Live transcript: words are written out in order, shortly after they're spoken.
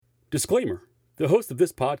Disclaimer: the hosts of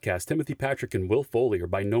this podcast, Timothy Patrick and Will Foley, are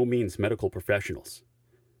by no means medical professionals.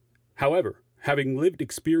 However, having lived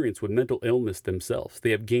experience with mental illness themselves,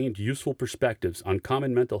 they have gained useful perspectives on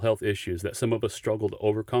common mental health issues that some of us struggle to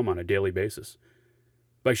overcome on a daily basis.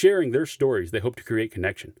 By sharing their stories, they hope to create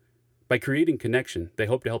connection. By creating connection, they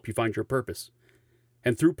hope to help you find your purpose.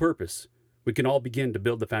 And through purpose, we can all begin to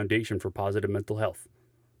build the foundation for positive mental health.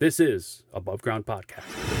 This is Above Ground Podcast.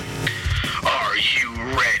 Are you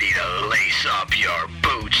ready to lace up your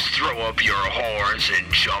boots, throw up your horns,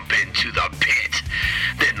 and jump into the pit?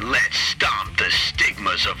 Then let's stomp the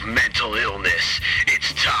stigmas of mental illness.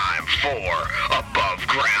 It's time for Above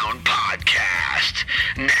Ground Podcast.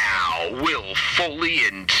 Now, Will Foley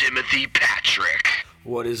and Timothy Patrick.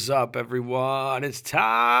 What is up, everyone? It's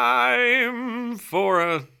time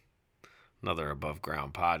for another Above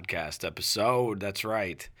Ground Podcast episode. That's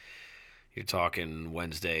right. You're talking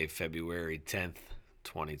Wednesday, February 10th,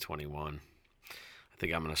 2021. I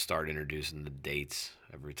think I'm going to start introducing the dates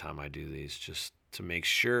every time I do these just to make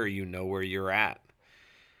sure you know where you're at.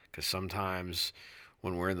 Because sometimes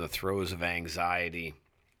when we're in the throes of anxiety,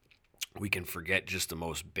 we can forget just the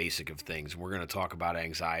most basic of things. We're going to talk about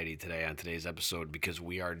anxiety today on today's episode because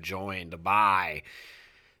we are joined by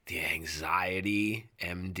the Anxiety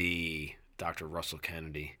MD, Dr. Russell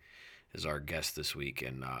Kennedy is our guest this week,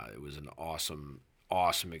 and it was an awesome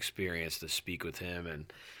experience to speak with him,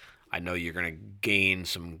 and I know you're going to gain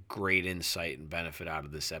some great insight and benefit out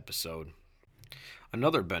of this episode.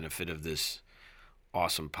 Another benefit of this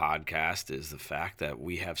awesome podcast is the fact that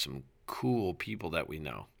we have some cool people that we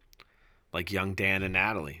know, like young Dan and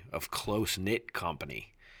Natalie of Close Knit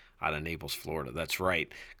Company out of Naples, Florida. That's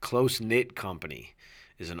right. Close Knit Company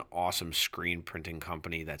is an awesome screen printing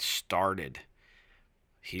company that started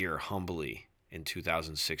here humbly in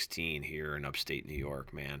 2016 here in upstate New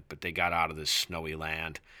York, man. But they got out of this snowy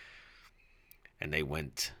land and they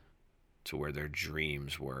went to where their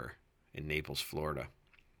dreams were in Naples, Florida.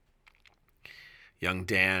 Young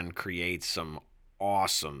Dan creates some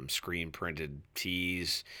awesome screen printed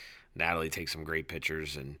tees. Natalie takes some great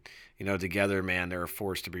pictures, and together, man, they're a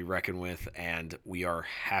force to be reckoned with, and we are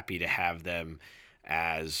happy to have them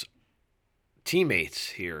as teammates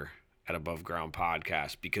here at Above Ground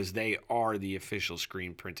Podcast because they are the official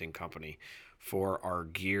screen printing company for our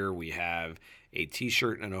gear. We have a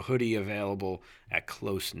t-shirt and a hoodie available at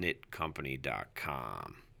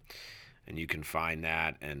closeknitcompany.com, and you can find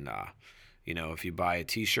that. And if you buy a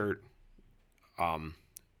t-shirt,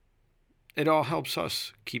 it all helps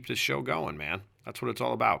us keep this show going, man. That's what it's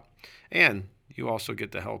all about. And you also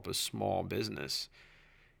get to help a small business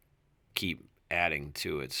keep adding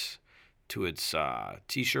to its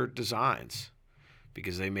t-shirt designs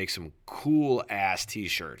because they make some cool ass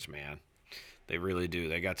t-shirts, man. They really do.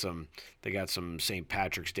 They got some St.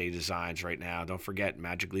 Patrick's Day designs right now. Don't forget,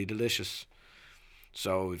 Magically Delicious.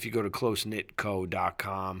 So if you go to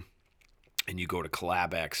closeknitco.com and you go to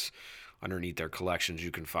CollabX, underneath their collections,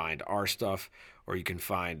 you can find our stuff or you can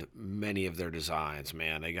find many of their designs,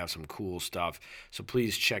 man. They got some cool stuff. So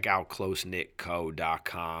please check out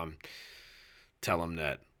closeknitco.com. Tell them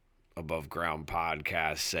that Above Ground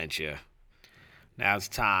Podcast sent you. Now it's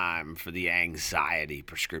time for the Anxiety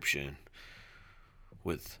Prescription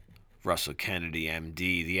with Russell Kennedy,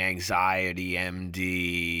 MD, the Anxiety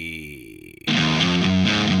MD.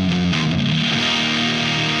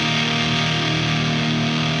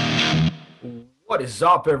 What is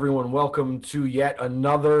up, everyone? Welcome to yet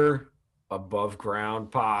another Above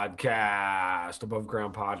Ground Podcast. Above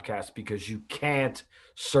Ground Podcast because you can't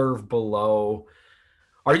serve below.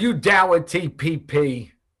 Are you down with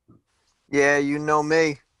TPP? Yeah, you know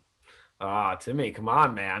me. Timmy, come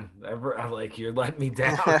on, man. You're letting me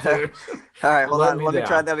down, dude. All right, hold on. Let me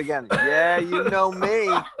try that again. Yeah, you know me.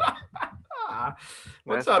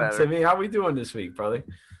 What's up, better. Timmy? How we doing this week, brother?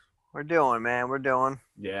 We're doing, man. We're doing.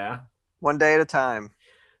 Yeah. One day at a time.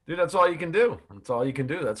 Dude, that's all you can do. That's all you can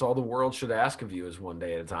do. That's all the world should ask of you is one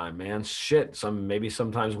day at a time, man. Shit. Maybe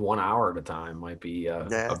sometimes 1 hour at a time might be a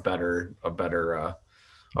better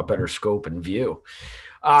scope and view.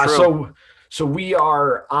 So we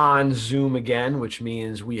are on Zoom again, which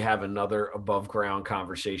means we have another above ground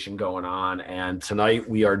conversation going on. And tonight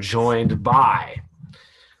we are joined by,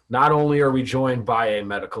 not only are we joined by a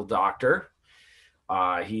medical doctor,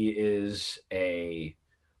 he is a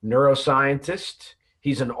neuroscientist.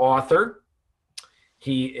 He's an author.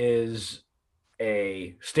 He is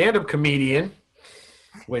a stand-up comedian,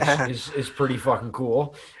 which is pretty fucking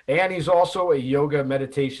cool. And he's also a yoga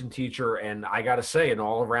meditation teacher, and I got to say, an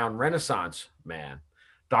all-around Renaissance man.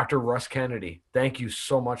 Dr. Russ Kennedy, thank you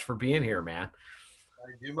so much for being here, man.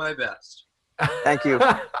 I do my best. Thank you.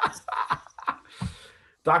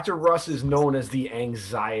 Dr. Russ is known as the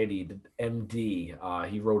Anxiety MD.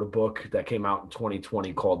 He wrote a book that came out in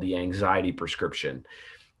 2020 called The Anxiety Prescription.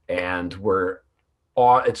 And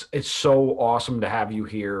it's so awesome to have you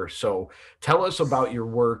here. So tell us about your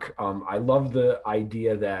work. I love the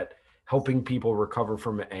idea that helping people recover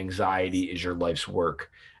from anxiety is your life's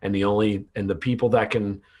work. And the people that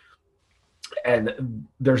can, and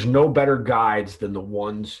there's no better guides than the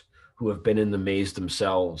ones who have been in the maze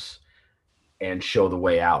themselves and show the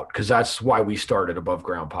way out. Because that's why we started Above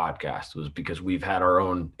Ground Podcast, was because we've had our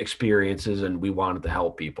own experiences and we wanted to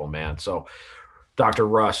help people, man. So Dr.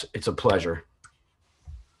 Russ, it's a pleasure.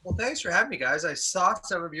 Well, thanks for having me, guys. I saw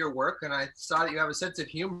some of your work and I saw that you have a sense of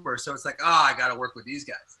humor. So it's like, I got to work with these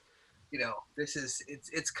guys. You know,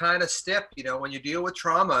 it's kind of stiff, you know, when you deal with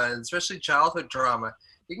trauma, and especially childhood trauma,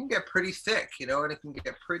 it can get pretty thick, you know, and it can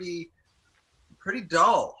get pretty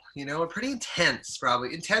dull, you know, and pretty intense,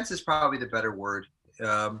 probably. Intense is probably the better word.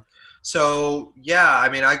 So, yeah, I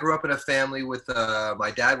mean, I grew up in a family with,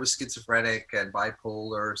 my dad was schizophrenic and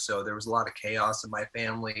bipolar, so there was a lot of chaos in my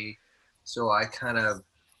family. So I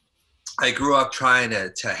grew up trying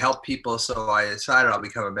to help people, so I decided I'll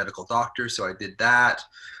become a medical doctor, so I did that.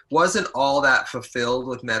 Wasn't all that fulfilled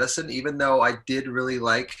with medicine, even though I did really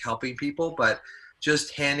like helping people, but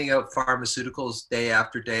just handing out pharmaceuticals day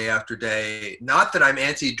after day after day. Not that I'm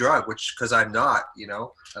anti-drug, because I'm not, you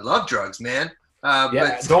know. I love drugs, man.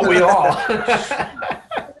 But, don't we all?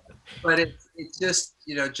 But it's just,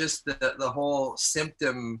 you know, just the whole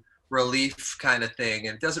symptom relief kind of thing.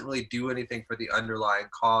 And it doesn't really do anything for the underlying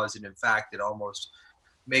cause. And in fact, it almost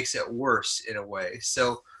makes it worse in a way.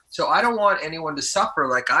 So I don't want anyone to suffer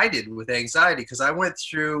like I did with anxiety, because I went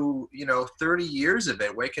through, you know, 30 years of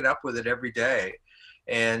it, waking up with it every day.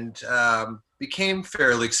 And became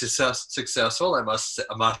fairly successful, I must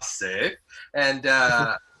say. And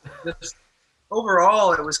just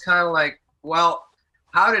overall, it was kind of like, well,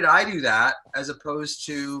 how did I do that as opposed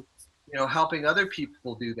to, you know, helping other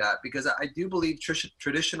people do that? Because I do believe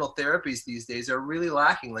traditional therapies these days are really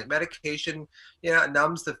lacking. Like medication, you know, it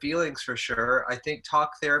numbs the feelings for sure. I think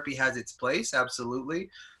talk therapy has its place, absolutely.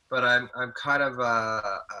 But I'm kind of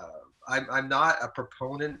I'm not a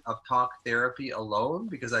proponent of talk therapy alone,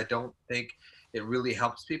 because I don't think it really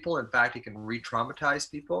helps people. In fact, it can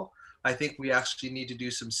re-traumatize people. I think we actually need to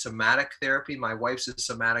do some somatic therapy. My wife's a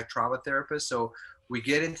somatic trauma therapist, so we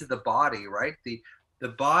get into the body, right? The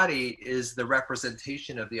body is the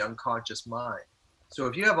representation of the unconscious mind. So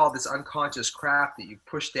if you have all this unconscious crap that you've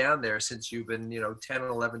pushed down there since you've been, you know, 10,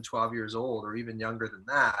 11, 12 years old, or even younger than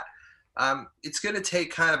that, it's going to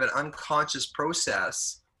take kind of an unconscious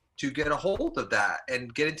process to get a hold of that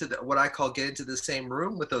and get into what I call get into the same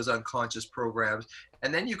room with those unconscious programs,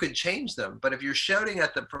 and then you can change them. But if you're shouting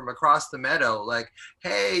at them from across the meadow, like,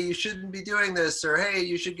 hey, you shouldn't be doing this, or hey,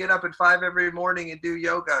 you should get up at 5 every morning and do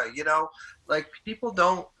yoga, you know, like people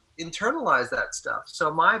don't internalize that stuff.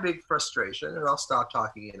 So my big frustration, and I'll stop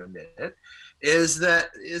talking in a minute, is that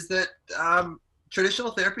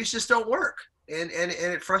traditional therapies just don't work. And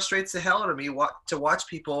it frustrates the hell out of me to watch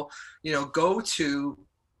people, you know, go to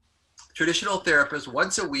traditional therapists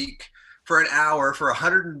once a week for an hour for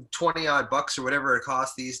 $120 or whatever it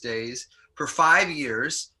costs these days for 5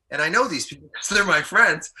 years. And I know these people because they're my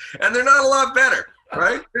friends, and they're not a lot better,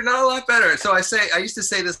 right? They're not a lot better. So I used to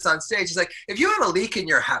say this on stage. It's like, if you have a leak in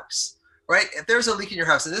your house, right? If there's a leak in your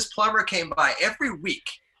house and this plumber came by every week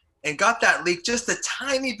and got that leak just a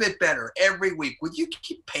tiny bit better every week, would you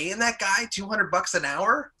keep paying that guy $200 an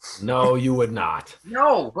hour? No, you would not.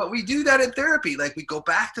 No, but we do that in therapy. Like, we go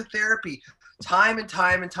back to therapy time and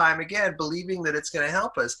time and time again, believing that it's going to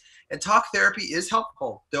help us. And talk therapy is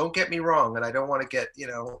helpful. Don't get me wrong. And I don't want to get, you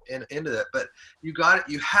know, into that, but you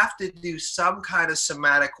have to do some kind of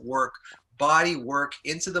somatic work, body work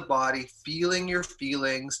into the body, feeling your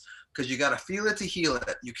feelings, because you got to feel it to heal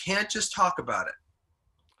it. You can't just talk about it.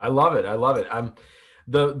 I love it.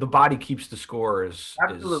 The Body Keeps the Score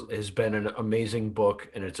has been an amazing book,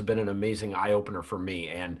 and it's been an amazing eye opener for me.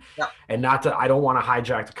 And I don't want to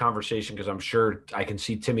hijack the conversation, because I'm sure I can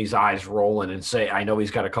see Timmy's eyes rolling and say, I know he's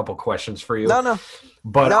got a couple questions for you. No,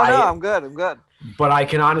 I'm good. But I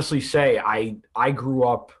can honestly say I grew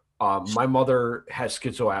up. My mother has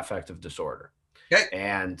schizoaffective disorder,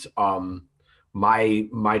 and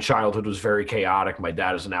my childhood was very chaotic. My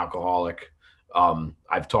dad is an alcoholic.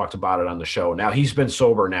 I've talked about it on the show. Now, he's been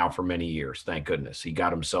sober now for many years. Thank goodness. He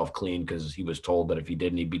got himself clean because he was told that if he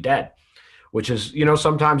didn't, he'd be dead, which is, you know,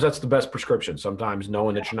 sometimes that's the best prescription. Sometimes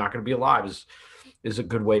knowing that you're not going to be alive is a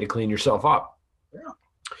good way to clean yourself up. Yeah.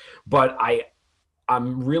 But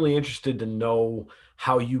I'm really interested to know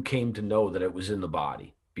how you came to know that it was in the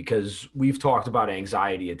body, because we've talked about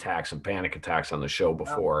anxiety attacks and panic attacks on the show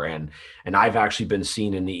before. And I've actually been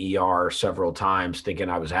seen in the ER several times thinking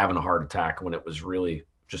I was having a heart attack when it was really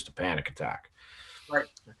just a panic attack. Right.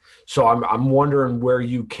 So I'm wondering where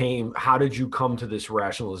you came, how did you come to this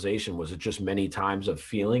rationalization? Was it just many times of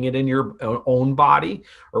feeling it in your own body,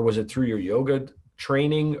 or was it through your yoga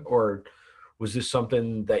training, or was this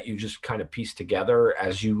something that you just kind of pieced together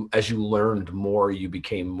as you learned more, you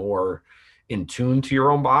became more in tune to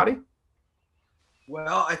your own body?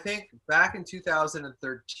 Well, I think back in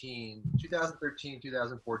 2013,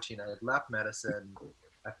 2014, I had left medicine.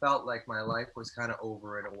 I felt like my life was kind of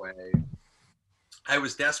over in a way. I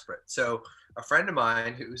was desperate. So a friend of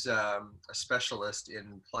mine who's a specialist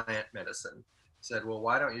in plant medicine said, well,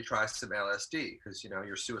 why don't you try some LSD? Because,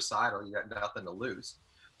 you're suicidal, you got nothing to lose.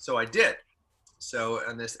 So I did. So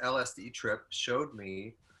on this LSD trip showed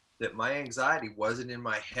me that my anxiety wasn't in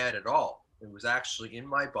my head at all. It was actually in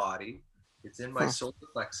my body. It's in my solar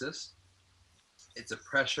plexus. It's a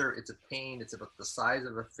pressure, it's a pain, it's about the size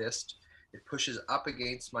of a fist. It pushes up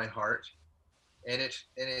against my heart, and it's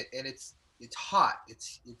hot.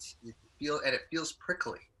 It feels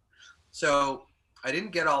prickly. So I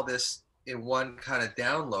didn't get all this in one kind of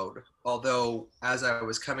download, although as I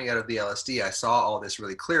was coming out of the LSD, I saw all this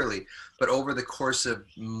really clearly. But over the course of,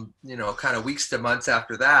 kind of weeks to months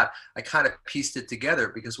after that, I kind of pieced it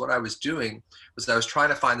together, because what I was doing was I was trying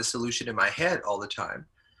to find the solution in my head all the time,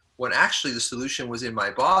 when actually the solution was in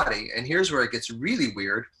my body. And here's where it gets really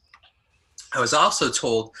weird. I was also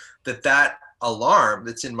told that alarm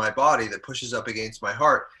that's in my body that pushes up against my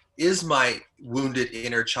heart is my wounded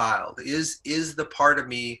inner child, is the part of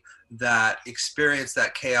me that experienced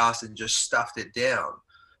that chaos and just stuffed it down.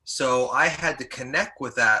 So I had to connect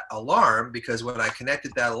with that alarm, because when I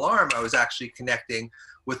connected that alarm, I was actually connecting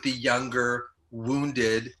with the younger,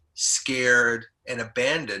 wounded, scared, and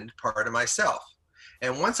abandoned part of myself.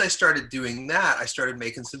 And once I started doing that, I started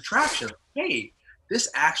making some traction. Hey, this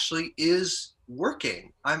actually is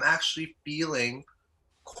working. I'm actually feeling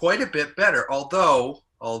quite a bit better.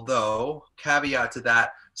 Although, caveat to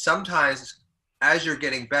that, sometimes as you're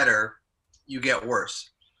getting better, you get worse,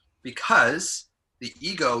 because the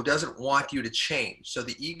ego doesn't want you to change. So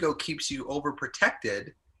the ego keeps you overprotected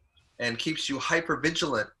and keeps you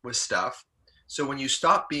hypervigilant with stuff. So when you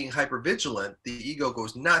stop being hypervigilant, the ego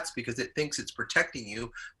goes nuts, because it thinks it's protecting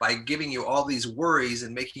you by giving you all these worries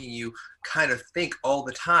and making you kind of think all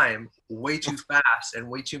the time way too fast and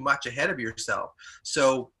way too much ahead of yourself.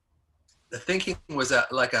 So the thinking was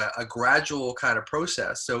like a gradual kind of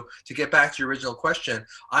process. So to get back to your original question,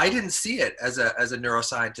 I didn't see it as a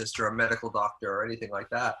neuroscientist or a medical doctor or anything like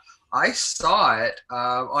that. I saw it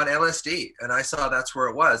on LSD, and I saw that's where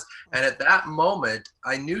it was. And at that moment,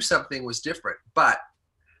 I knew something was different. But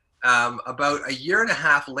about a year and a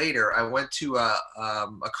half later, I went to a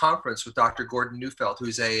conference with Dr. Gordon Neufeld,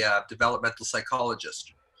 who's a developmental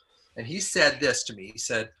psychologist. And he said this to me. He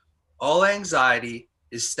said, all anxiety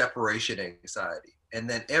is separation anxiety. And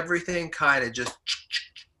then everything kind of just,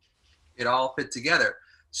 it all fit together.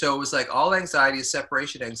 So it was like all anxiety is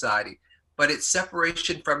separation anxiety, but it's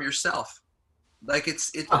separation from yourself. Like it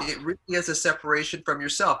really is a separation from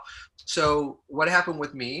yourself. So what happened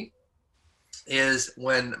with me is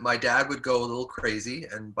when my dad would go a little crazy,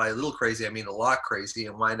 and by a little crazy, I mean a lot crazy,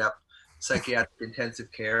 and wind up psychiatric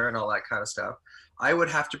intensive care and all that kind of stuff, I would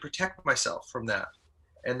have to protect myself from that.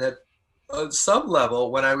 And that on some level,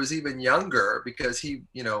 when I was even younger, because he,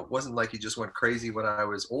 wasn't like he just went crazy when I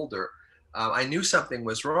was older, I knew something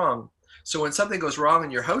was wrong. So when something goes wrong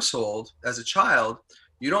in your household as a child,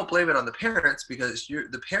 you don't blame it on the parents, because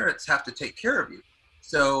the parents have to take care of you.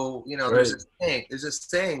 So, Right. there's a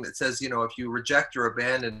saying that says, if you reject or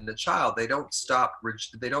abandon a child, they don't stop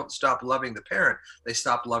loving the parent, they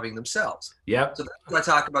stop loving themselves. Yep. So that's when I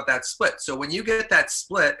talk about that split. So when you get that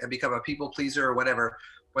split and become a people pleaser or whatever,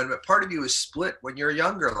 when a part of you is split when you're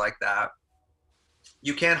younger like that,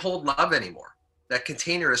 you can't hold love anymore. That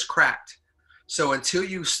container is cracked. So until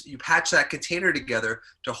you patch that container together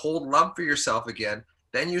to hold love for yourself again,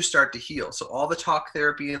 then you start to heal. So all the talk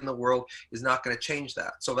therapy in the world is not going to change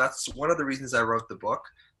that. So that's one of the reasons I wrote the book.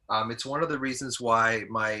 It's one of the reasons why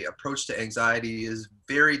my approach to anxiety is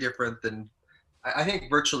very different than I think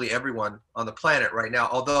virtually everyone on the planet right now,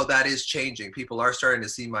 although that is changing. People are starting to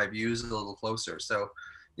see my views a little closer. So,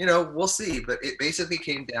 we'll see. But it basically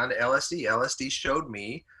came down to LSD. LSD showed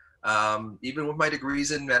me, even with my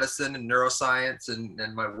degrees in medicine and neuroscience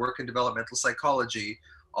and my work in developmental psychology,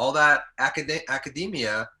 all that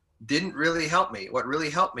academia didn't really help me. What really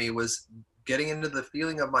helped me was getting into the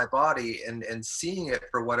feeling of my body and seeing it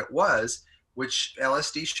for what it was, which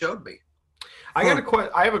LSD showed me. I have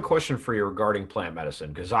a question for you regarding plant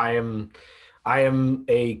medicine, because I am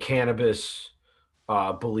a cannabis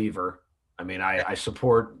believer. I mean, I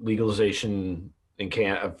support legalization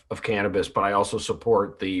of cannabis, but I also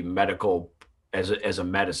support the medical as a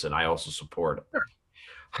medicine. I also support it. Sure.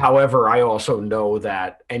 However, I also know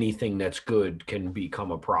that anything that's good can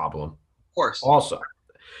become a problem. Of course. Also,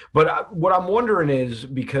 but what I'm wondering is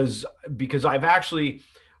because I've actually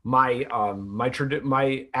my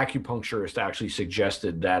acupuncturist actually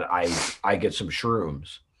suggested that I get some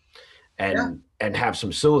shrooms and have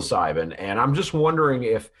some psilocybin, and I'm just wondering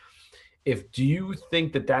if do you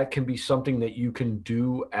think that can be something that you can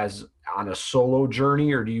do as on a solo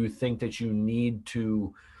journey, or do you think that you need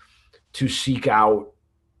to seek out?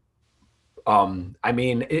 I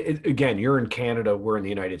mean, again, you're in Canada, we're in the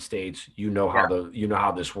United States. You know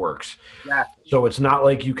how this works. Yeah. So it's not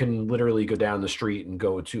like you can literally go down the street and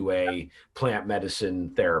go to a plant medicine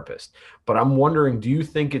therapist. But I'm wondering, do you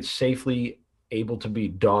think it's safely able to be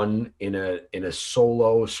done in a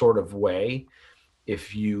solo sort of way,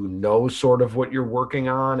 if you know sort of what you're working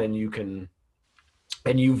on, and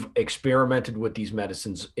you've experimented with these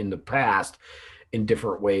medicines in the past in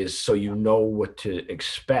different ways, so you know what to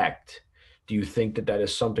expect? Do you think that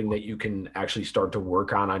is something that you can actually start to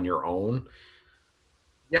work on your own?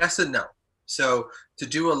 Yes and no. So to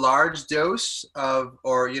do a large dose of,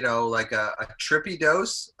 or, like a trippy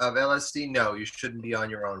dose of LSD, no, you shouldn't be on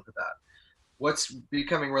your own for that. What's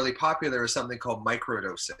becoming really popular is something called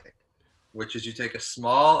microdosing, which is you take a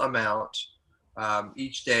small amount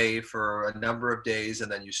each day for a number of days,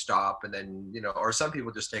 and then you stop, and then, or some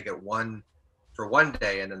people just take it for one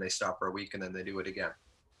day, and then they stop for a week, and then they do it again.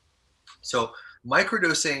 So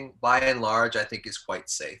microdosing, by and large, I think is quite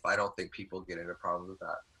safe. I don't think people get into problems with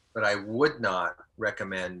that. But I would not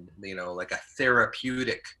recommend, like a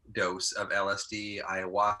therapeutic dose of LSD,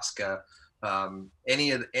 ayahuasca,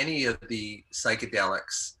 any of the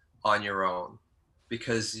psychedelics on your own,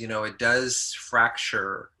 because it does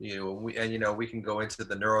fracture. We can go into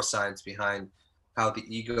the neuroscience behind how the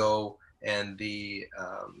ego and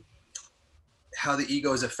how the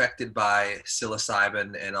ego is affected by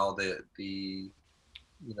psilocybin and all the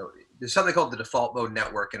there's something called the default mode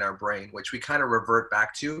network in our brain, which we kind of revert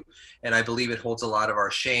back to. And I believe it holds a lot of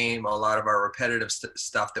our shame, a lot of our repetitive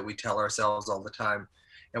stuff that we tell ourselves all the time.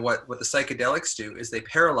 And what the psychedelics do is they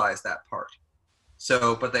paralyze that part.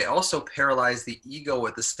 So, but they also paralyze the ego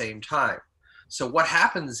at the same time. So what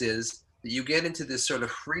happens is that you get into this sort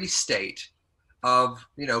of free state of,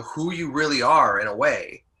 who you really are in a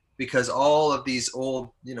way, because all of these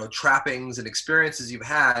old, trappings and experiences you've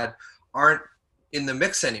had aren't in the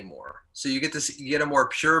mix anymore. So you get a more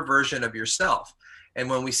pure version of yourself. And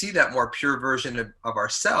when we see that more pure version of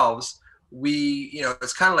ourselves,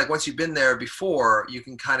 it's kind of like once you've been there before, you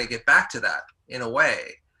can kind of get back to that in a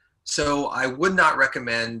way. So I would not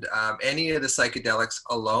recommend any of the psychedelics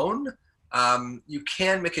alone. You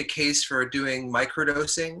can make a case for doing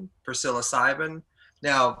microdosing for psilocybin.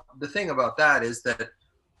 Now, the thing about that is that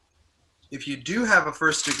if you do have a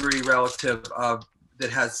first degree relative that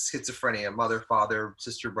has schizophrenia, mother, father,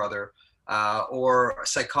 sister, brother, or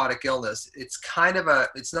psychotic illness, it's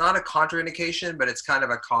not a contraindication, but it's kind of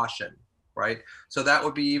a caution, right? So that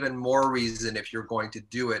would be even more reason, if you're going to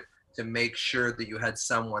do it, to make sure that you had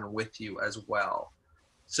someone with you as well.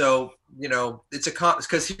 So, it's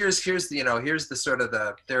because here's the sort of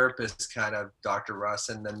the therapist kind of Dr. Russ,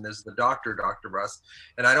 and then there's the Dr. Russ,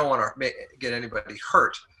 and I don't want to get anybody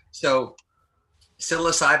hurt. So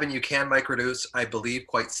psilocybin you can microdose, I believe,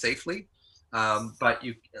 quite safely, but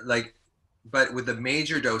with the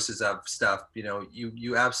major doses of stuff,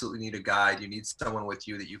 you absolutely need a guide. You need someone with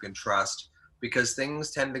you that you can trust, because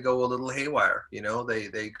things tend to go a little haywire.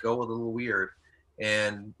 They go a little weird.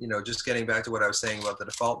 And just getting back to what I was saying about the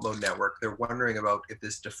default mode network, they're wondering about if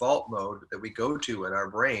this default mode that we go to in our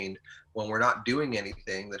brain when we're not doing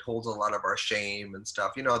anything, that holds a lot of our shame and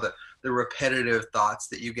stuff, the repetitive thoughts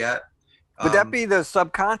that you get. Would that be the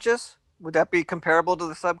subconscious? Would that be comparable to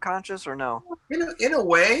the subconscious, or no? In a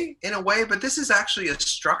way, but this is actually a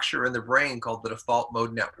structure in the brain called the default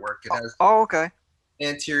mode network. It has okay.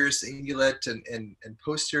 Anterior cingulate and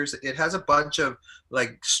posterior. It has a bunch of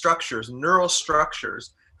structures, neural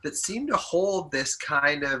structures, that seem to hold this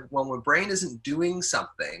kind of, when the brain isn't doing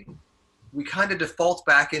something, we kind of default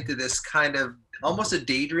back into this kind of almost a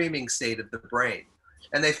daydreaming state of the brain.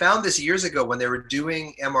 And they found this years ago when they were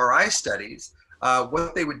doing MRI studies.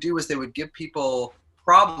 What they would do is they would give people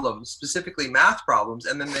problems, specifically math problems,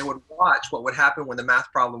 and then they would watch what would happen when the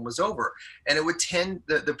math problem was over. And it would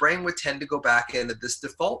the brain would tend to go back into this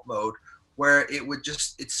default mode where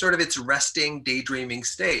it's sort of its resting, daydreaming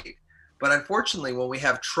state. But unfortunately, when we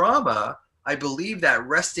have trauma, I believe that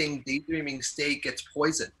resting, daydreaming state gets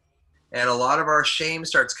poisoned. And a lot of our shame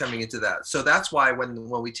starts coming into that. So that's why when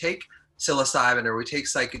we take psilocybin or we take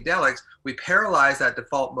psychedelics, we paralyze that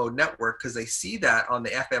default mode network, because they see that on the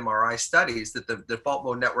fMRI studies that the default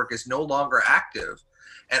mode network is no longer active.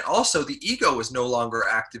 And also the ego is no longer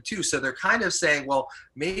active too. So they're kind of saying, well,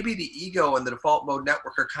 maybe the ego and the default mode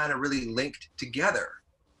network are kind of really linked together.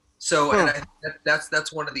 So, and I think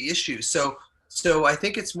that's one of the issues. So I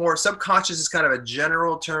think it's more subconscious is kind of a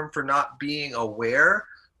general term for not being aware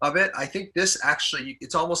of it. I think this actually,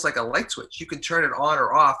 it's almost like a light switch. You can turn it on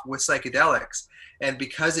or off with psychedelics. And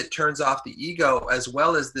because it turns off the ego, as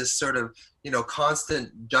well as this sort of, constant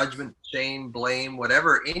judgment, shame, blame,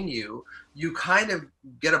 whatever in you, you kind of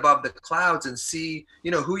get above the clouds and see,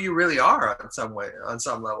 who you really are on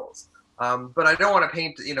some levels. But I don't want to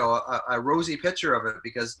paint, a rosy picture of it,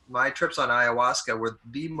 because my trips on ayahuasca were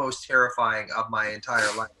the most terrifying of my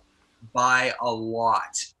entire life by a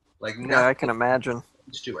lot. Like, yeah, I can imagine.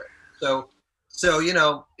 To it. So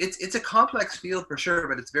it's a complex field for sure,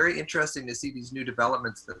 but it's very interesting to see these new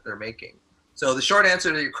developments that they're making. So the short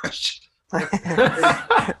answer to your question,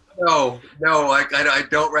 no, I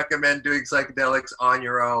don't recommend doing psychedelics on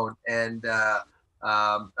your own, and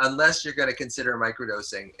unless you're going to consider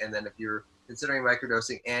microdosing. And then if you're considering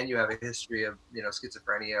microdosing and you have a history of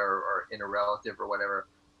schizophrenia or in a relative or whatever,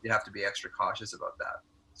 you have to be extra cautious about that.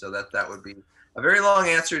 So that would be a very long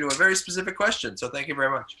answer to a very specific question. So thank you very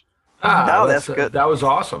much. No, that's good. That was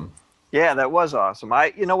awesome. Yeah, that was awesome.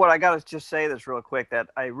 I got to just say this real quick, that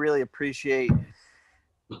I really appreciate,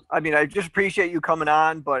 I just appreciate you coming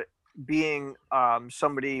on, but being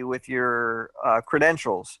somebody with your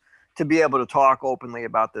credentials to be able to talk openly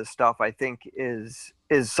about this stuff, I think is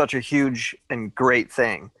such a huge and great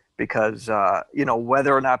thing, because,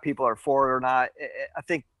 whether or not people are for it or not, I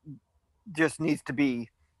think just needs to be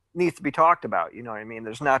talked about. You know what I mean?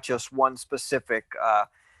 There's not just one specific,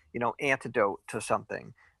 antidote to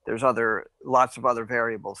something. There's lots of other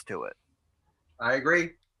variables to it. I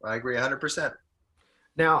agree 100%.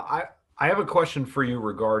 Now, I have a question for you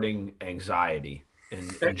regarding anxiety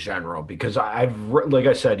in general, because like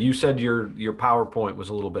I said, you said your PowerPoint was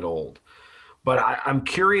a little bit old, but I'm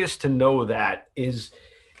curious to know that is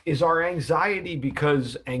our anxiety,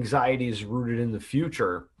 because anxiety is rooted in the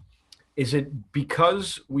future. Is it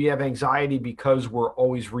because we have anxiety because we're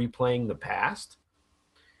always replaying the past?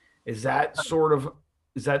 Is that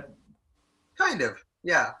kind of,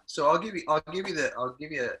 yeah. So I'll give you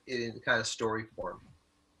it in kind of story form.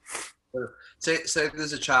 Say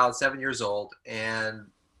there's a child 7 years old and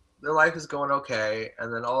their life is going okay,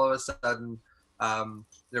 and then all of a sudden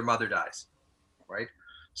their mother dies, right?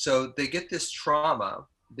 So they get this trauma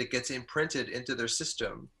that gets imprinted into their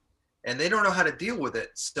system, and they don't know how to deal with it.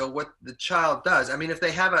 So what the child does,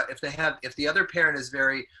 if the other parent is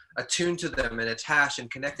very attuned to them and attached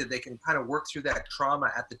and connected, they can kind of work through that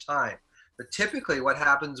trauma at the time. But typically what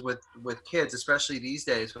happens with kids, especially these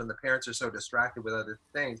days when the parents are so distracted with other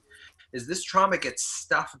things, is this trauma gets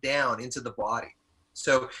stuffed down into the body.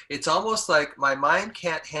 So it's almost like my mind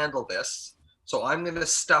can't handle this, so I'm going to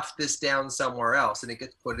stuff this down somewhere else, and it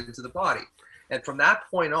gets put into the body. And from that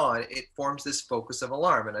point on, it forms this focus of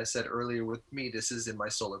alarm. And I said earlier with me, this is in my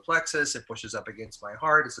solar plexus. It pushes up against my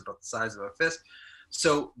heart. It's about the size of a fist.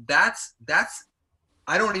 So that's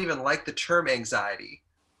I don't even like the term anxiety,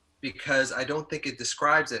 because I don't think it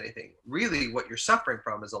describes anything. Really, what you're suffering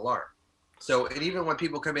from is alarm. So, and even when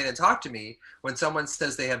people come in and talk to me, when someone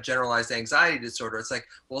says they have generalized anxiety disorder, it's like,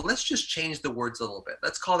 well, let's just change the words a little bit.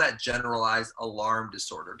 Let's call that generalized alarm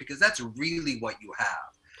disorder, because that's really what you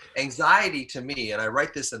have. Anxiety to me, and I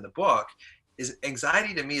write this in the book, is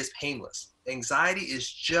anxiety to me is painless. Anxiety is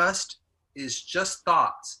just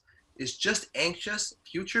thoughts. It's just anxious,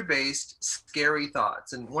 future-based, scary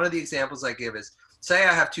thoughts. And one of the examples I give is, say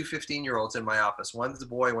I have two 15-year-olds in my office. One's a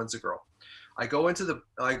boy, one's a girl. I go into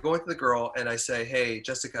the girl and I say, hey,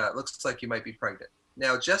 Jessica, it looks like you might be pregnant.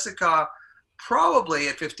 Now, Jessica, probably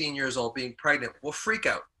at 15 years old, being pregnant, will freak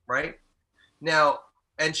out, right? Now,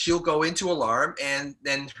 and she'll go into alarm, and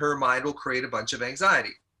then her mind will create a bunch of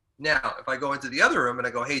anxiety. Now, if I go into the other room and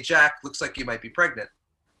I go, hey, Jack, looks like you might be pregnant,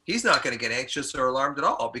 he's not going to get anxious or alarmed at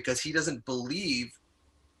all, because he doesn't believe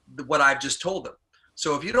what I've just told him.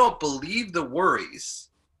 So if you don't believe the worries,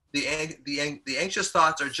 the anxious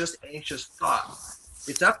thoughts are just anxious thoughts.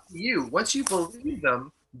 It's up to you. Once you believe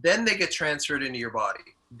them, then they get transferred into your body.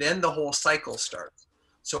 Then the whole cycle starts.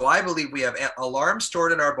 So I believe we have alarm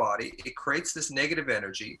stored in our body. It creates this negative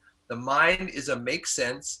energy. The mind is a make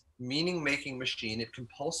sense, meaning-making machine. It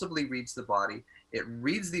compulsively reads the body. It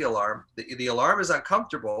reads the alarm. The alarm is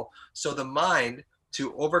uncomfortable, so the mind,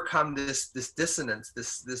 to overcome this dissonance,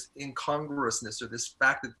 this incongruousness, or this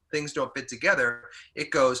fact that things don't fit together,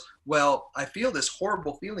 it goes, well, I feel this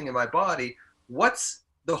horrible feeling in my body. What's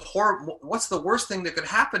the worst thing that could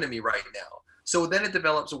happen to me right now? So then it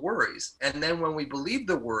develops worries. And then when we believe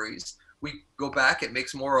the worries, we go back, it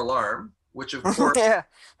makes more alarm, which of course, yeah.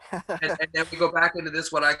 and then we go back into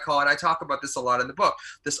this, what I call, and I talk about this a lot in the book,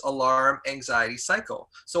 this alarm anxiety cycle.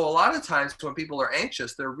 So a lot of times when people are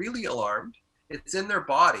anxious, they're really alarmed. It's in their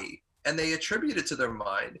body, and they attribute it to their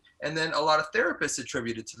mind. And then a lot of therapists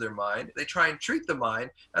attribute it to their mind. They try and treat the mind,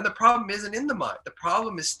 and the problem isn't in the mind. The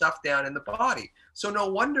problem is stuff down in the body. So no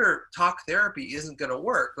wonder talk therapy isn't going to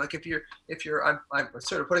work. Like I'm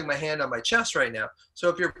sort of putting my hand on my chest right now. So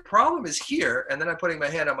if your problem is here, and then I'm putting my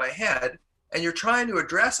hand on my head, and you're trying to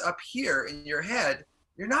address up here in your head,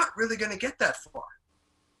 you're not really going to get that far.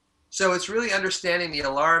 So it's really understanding the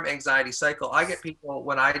alarm anxiety cycle. I get people,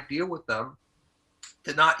 when I deal with them,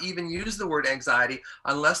 to not even use the word anxiety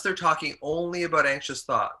unless they're talking only about anxious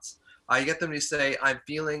thoughts. I get them to say, I'm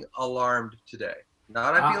feeling alarmed today.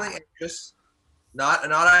 Not I'm feeling anxious, not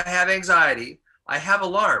I have anxiety. I have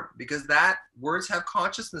alarm, because that words have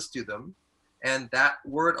consciousness to them. And that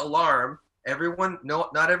word alarm,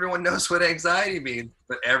 not everyone knows what anxiety means,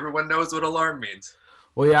 but everyone knows what alarm means.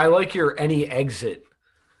 Well, yeah, I like your any exit.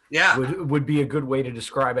 Yeah. Would be a good way to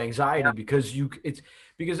describe anxiety, because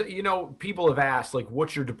people have asked, like,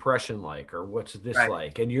 what's your depression like, or what's this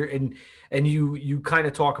like, and you kind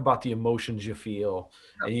of talk about the emotions you feel,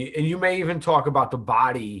 and you may even talk about the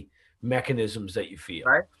body mechanisms that you feel.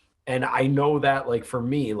 Right. And I know that, like, for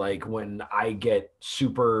me, like, when I get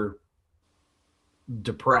super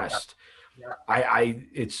depressed,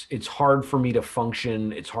 it's hard for me to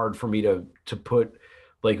function. It's hard for me to put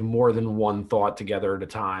like more than one thought together at a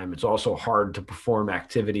time. It's also hard to perform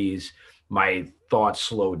activities. My thoughts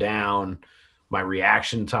slow down. My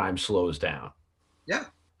reaction time slows down. Yeah.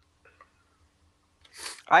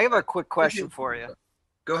 I have a quick question for you.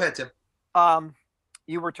 Go ahead, Tim.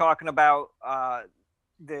 You were talking about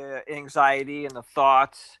the anxiety and the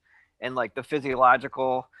thoughts and like the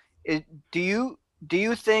physiological. Do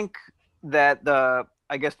you think that the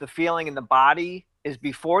feeling in the body is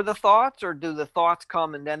before the thoughts, or do the thoughts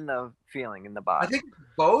come and then the feeling in the body? I think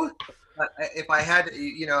both. If I had,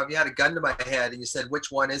 if you had a gun to my head and you said,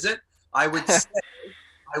 which one is it? I would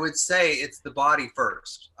say it's the body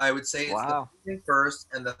first. I would say it's the feeling first,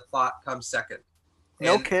 and the thought comes second.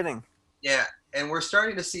 No kidding. Yeah. And we're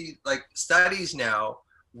starting to see like studies now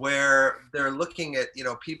where they're looking at,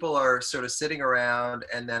 people are sort of sitting around,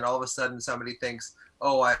 and then all of a sudden somebody thinks,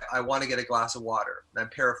 oh, I want to get a glass of water. And I'm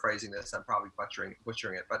paraphrasing this. I'm probably butchering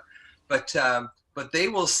it. But they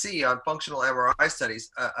will see on functional MRI studies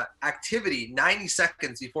activity 90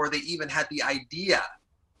 seconds before they even had the idea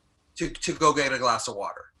to go get a glass of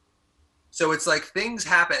water. So it's like things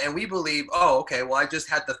happen, and we believe, oh, okay, well, I just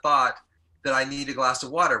had the thought that I need a glass of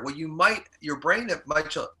water. Well, your brain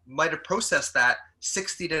might have processed that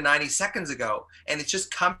 60 to 90 seconds ago, and it's just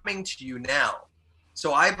coming to you now.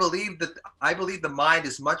 So I believe the mind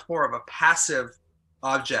is much more of a passive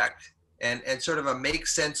object and sort of a make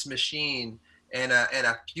sense machine and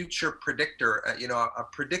a future predictor, a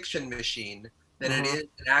prediction machine than it is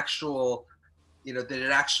an actual, that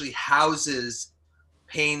it actually houses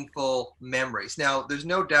painful memories. Now, there's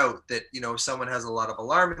no doubt that, if someone has a lot of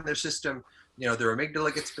alarm in their system, their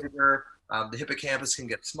amygdala gets bigger, the hippocampus can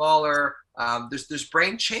get smaller, there's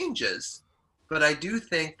brain changes. But I do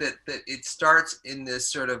think that it starts in this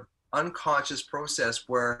sort of unconscious process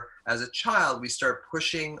where, as a child, we start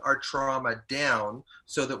pushing our trauma down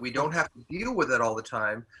so that we don't have to deal with it all the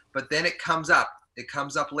time. But then it comes up. It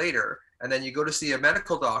comes up later. And then you go to see a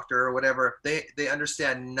medical doctor or whatever. They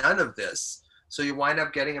understand none of this. So you wind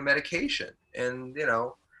up getting a medication. And,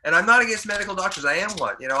 and I'm not against medical doctors. I am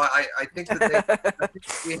one. I think that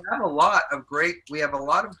we have a lot of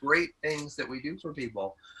great things that we do for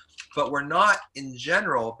people. But we're not, in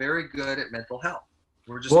general, very good at mental health.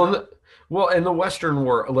 We're just in the Western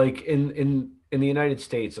world, like in the United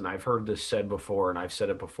States, and I've heard this said before, and I've said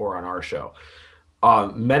it before on our show.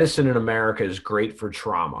 Medicine in America is great for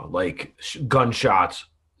trauma, like gunshots,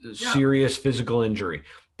 serious physical injury,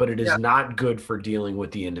 but it is not good for dealing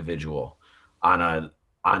with the individual on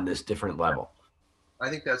this different level. I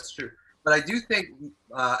think that's true. But I do think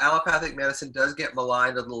allopathic medicine does get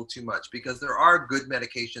maligned a little too much, because there are good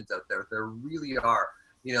medications out there. There really are.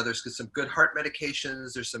 There's some good heart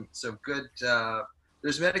medications. There's some good.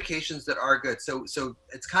 There's medications that are good. So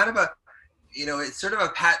it's kind of it's sort of a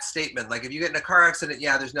pat statement. Like if you get in a car accident,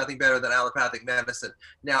 yeah, there's nothing better than allopathic medicine.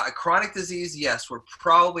 Now, a chronic disease, yes, we're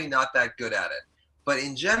probably not that good at it. But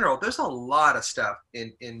in general, there's a lot of stuff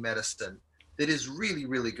in medicine that is really,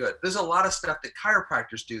 really good. There's a lot of stuff that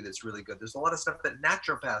chiropractors do that's really good. There's a lot of stuff that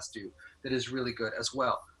naturopaths do that is really good as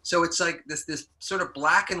well. So it's like this sort of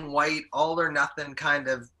black and white, all or nothing kind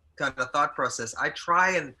of thought process.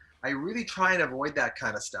 I really try and avoid that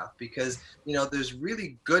kind of stuff because, there's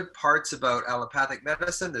really good parts about allopathic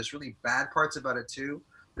medicine. There's really bad parts about it too.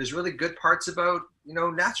 There's really good parts about,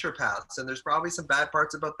 naturopaths, and there's probably some bad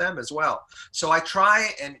parts about them as well. So I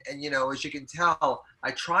try and as you can tell,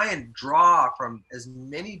 I try and draw from as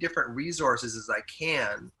many different resources as I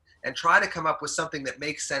can and try to come up with something that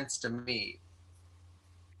makes sense to me.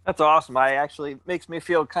 That's awesome. Makes me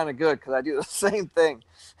feel kind of good because I do the same thing.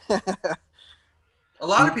 A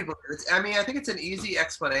lot of people, I think it's an easy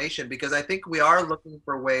explanation because I think we are looking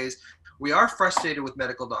for ways. We are frustrated with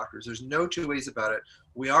medical doctors. There's no two ways about it.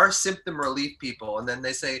 We are symptom relief people. And then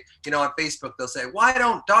they say, on Facebook, they'll say, why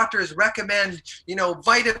don't doctors recommend,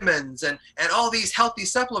 vitamins and all these healthy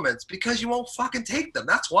supplements? Because you won't fucking take them.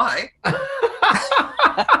 That's why.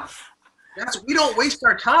 We don't waste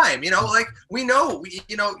our time, like we know,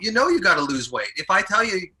 you got to lose weight. If I tell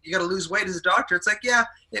you got to lose weight as a doctor, it's like, yeah,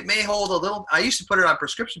 it may hold a little. I used to put it on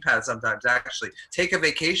prescription pads sometimes, actually. Take a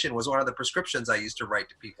vacation was one of the prescriptions I used to write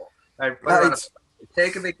to people.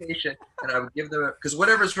 Take a vacation, and I would give them, because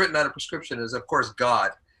whatever's written on a prescription is, of course,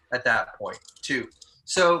 God at that point too.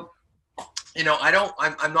 So,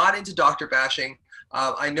 I'm not into doctor bashing.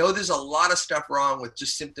 I know there's a lot of stuff wrong with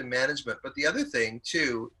just symptom management, but the other thing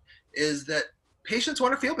too is that patients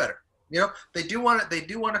want to feel better. They do want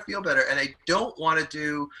to feel better, and they don't want to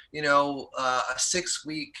do, a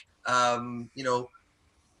 6-week,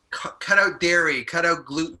 cut out dairy, cut out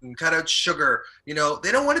gluten, cut out sugar. They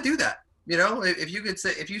don't want to do that.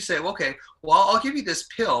 If you say, okay, well, I'll give you this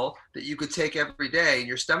pill that you could take every day and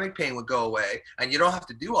your stomach pain would go away and you don't have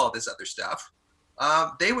to do all this other stuff,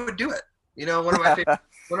 they would do it. One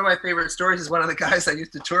of my favorite stories is one of the guys I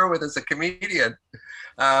used to tour with as a comedian.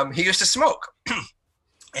 He used to smoke.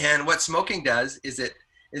 And what smoking does is it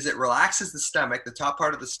relaxes the stomach, the top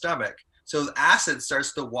part of the stomach, so the acid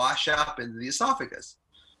starts to wash up into the esophagus.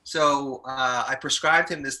 So I prescribed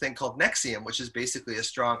him this thing called Nexium, which is basically a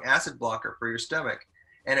strong acid blocker for your stomach.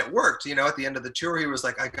 And it worked. At the end of the tour, he was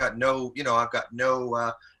like, I've got no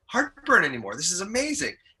heartburn anymore. This is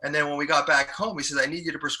amazing. And then when we got back home, he says, I need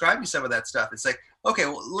you to prescribe me some of that stuff. It's like, okay,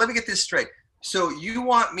 well, let me get this straight. So you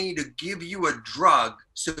want me to give you a drug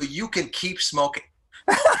so you can keep smoking?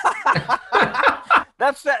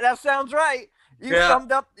 That sounds right. You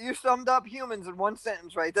summed up humans in one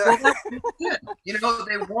sentence right there. Well,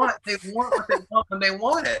 they want what they want when they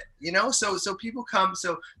want it. So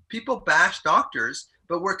people bash doctors,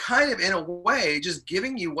 but we're kind of in a way just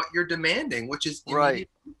giving you what you're demanding, which is immediate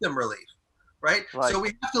symptom relief. Right? So we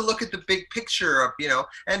have to look at the big picture of,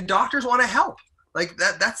 and doctors want to help. Like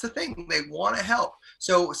that's the thing. They want to help.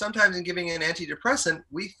 So sometimes in giving an antidepressant,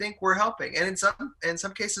 we think we're helping. And in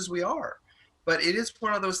some cases we are. But it is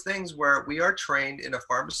one of those things where we are trained in a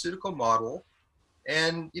pharmaceutical model,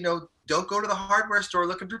 and don't go to the hardware store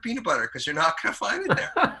looking for peanut butter because you're not going to find it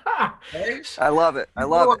there. Right? I love it.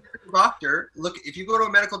 If you go to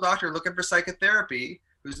a medical doctor looking for psychotherapy,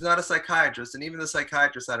 who's not a psychiatrist, and even the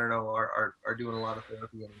psychiatrists, I don't know, are doing a lot of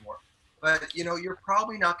therapy anymore. But you're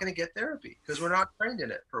probably not going to get therapy because we're not trained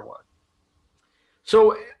in it, for one.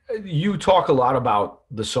 So you talk a lot about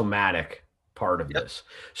the somatic part of this.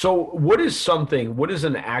 So what is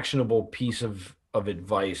an actionable piece of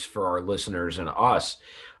advice for our listeners and us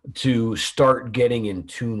to start getting in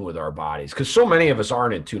tune with our bodies? Because so many of us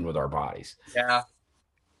aren't in tune with our bodies. Yeah.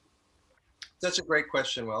 Such a great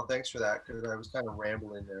question. Well, thanks for that, because I was kind of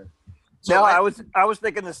rambling there. So I was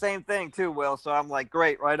thinking the same thing too, Will. So I'm like,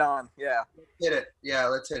 great, right on. Yeah.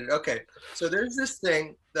 Let's hit it. Okay. So there's this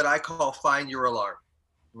thing that I call find your alarm,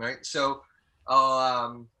 right? So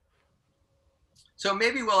so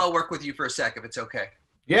maybe I'll work with you for a sec if it's okay.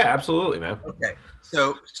 Yeah, absolutely, man. Okay.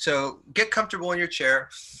 So get comfortable in your chair.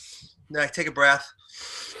 Now take a breath.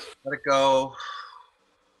 Let it go.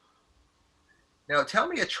 Now tell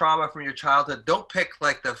me a trauma from your childhood. Don't pick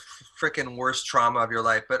like the freaking worst trauma of your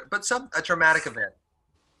life, but a traumatic event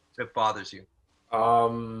that bothers you.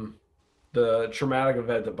 The traumatic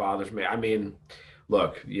event that bothers me. I mean,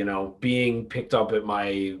 look, being picked up at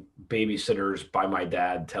my babysitter's by my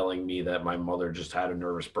dad, telling me that my mother just had a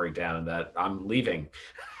nervous breakdown and that I'm leaving.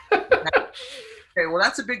 Okay, well,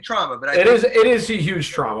 that's a big trauma, but it is a huge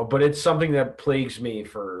trauma, but it's something that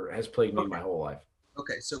has plagued me my whole life.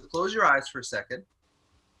 Okay, so close your eyes for a second.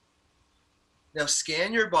 Now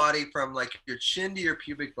scan your body from like your chin to your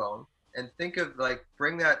pubic bone, and think of like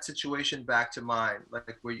bring that situation back to mind.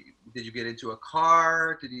 Like, did you get into a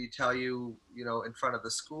car? Did he tell you, in front of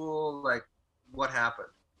the school? Like, what happened?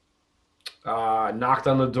 Knocked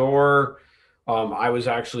on the door. I was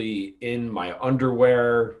actually in my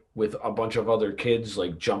underwear with a bunch of other kids,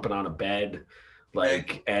 like jumping on a bed,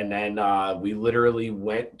 like, and then we literally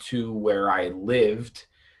went to where I lived,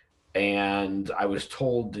 and I was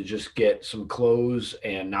told to just get some clothes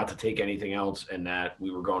and not to take anything else, and that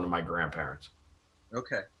we were going to my grandparents.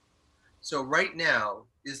 Okay. So right now,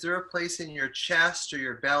 is there a place in your chest or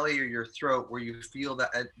your belly or your throat where you feel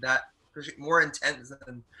that more intense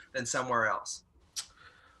than somewhere else?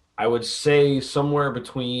 I would say somewhere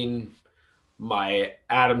between my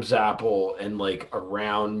Adam's apple and like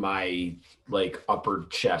around my like upper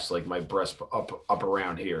chest, like my breast up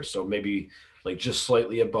around here. So maybe like just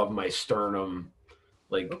slightly above my sternum,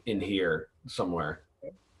 like in here somewhere.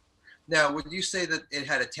 Now, would you say that it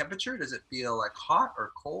had a temperature? Does it feel like hot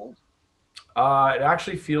or cold? It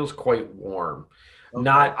actually feels quite warm. Okay.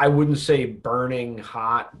 Not, I wouldn't say burning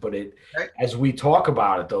hot, but Okay. as we talk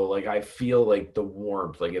about it though, like I feel like the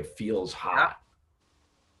warmth, like it feels hot.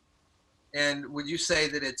 And would you say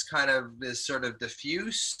that it's kind of this sort of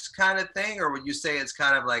diffuse kind of thing, or would you say it's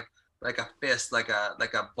kind of like a fist, like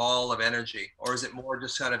a ball of energy, or is it more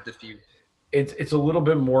just kind of diffuse? It's a little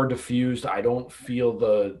bit more diffused. I don't feel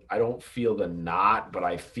the knot, but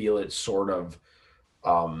I feel it sort of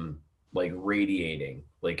like radiating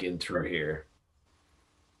like in through here.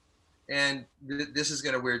 And this is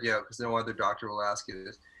going to weird you out because no other doctor will ask you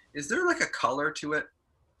this. Is there like a color to it?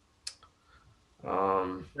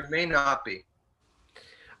 There may not be.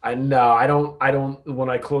 I don't when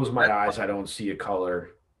I close my eyes, I don't see a color.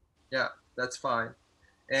 Yeah, that's fine.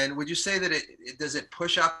 And would you say that does it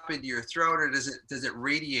push up into your throat, or does it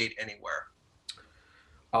radiate anywhere?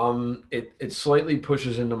 It slightly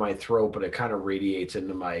pushes into my throat, but it kind of radiates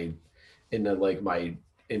into my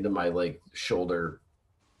like shoulder.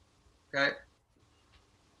 Okay.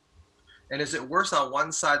 And is it worse on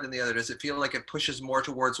one side than the other? Does it feel like it pushes more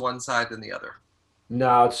towards one side than the other?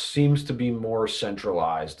 No, it seems to be more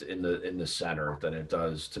centralized in the center than it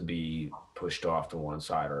does to be pushed off to one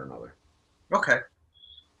side or another. Okay.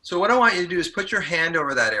 So what I want you to do is put your hand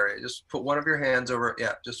over that area. Just put one of your hands over,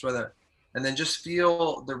 yeah, just where that, and then just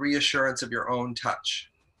feel the reassurance of your own touch,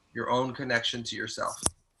 your own connection to yourself.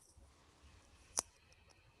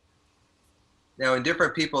 Now, in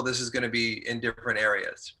different people, this is going to be in different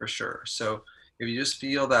areas for sure. So if you just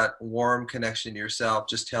feel that warm connection to yourself,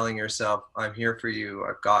 just telling yourself, I'm here for you,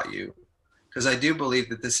 I've got you. Because I do believe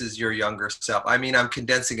that this is your younger self. I mean, I'm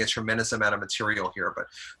condensing a tremendous amount of material here,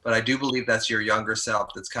 but I do believe that's your younger self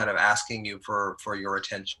that's kind of asking you for your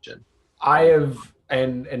attention. I have,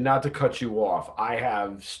 and not to cut you off, I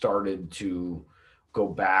have started to go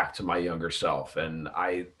back to my younger self, and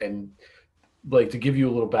like to give you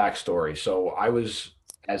a little backstory. So I was,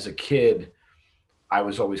 as a kid, I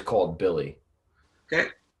was always called Billy. Okay.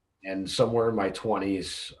 And somewhere in my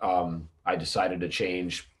 20s, I decided to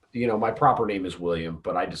change. My proper name is William,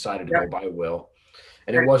 but I decided to go by Will.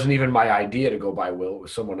 And it wasn't even my idea to go by Will. It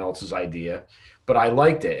was someone else's idea. But I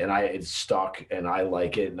liked it, and it stuck, and I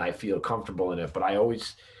like it, and I feel comfortable in it. But I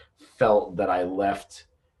always felt that I left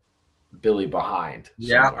Billy behind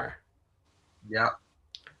somewhere. Yeah.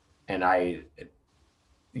 And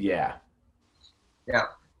Yeah.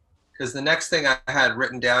 Because the next thing I had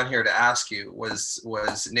written down here to ask you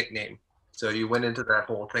was nickname. So you went into that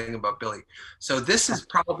whole thing about Billy. So this is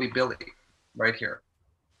probably Billy right here.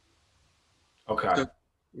 Okay. So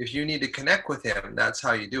if you need to connect with him, that's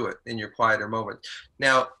how you do it in your quieter moment.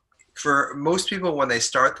 Now, for most people, when they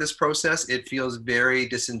start this process, it feels very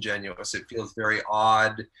disingenuous. It feels very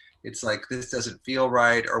odd. It's like, this doesn't feel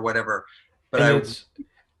right or whatever. But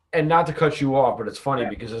and not to cut you off, but it's funny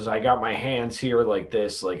because as I got my hands here like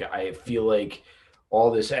this, like I feel like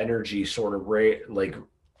all this energy sort of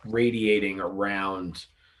radiating around,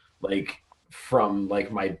 like from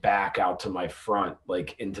like my back out to my front,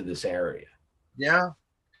 like into this area. Yeah.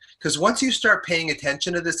 Because once you start paying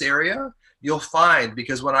attention to this area, you'll find,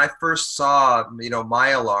 because when I first saw, my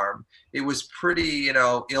alarm, it was pretty,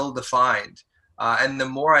 ill-defined. And the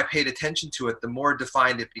more I paid attention to it, the more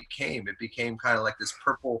defined it became. It became kind of like this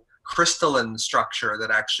purple crystalline structure that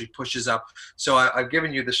actually pushes up. So I've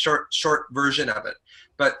given you the short version of it.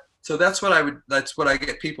 But so that's what I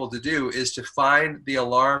get people to do, is to find the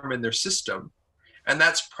alarm in their system. And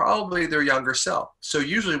that's probably their younger self. So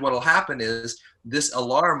usually what will happen is this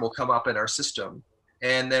alarm will come up in our system,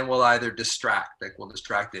 and then we'll either distract, like we'll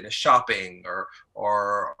distract into shopping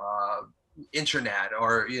or internet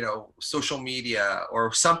or, you know, social media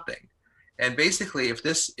or something. And basically, if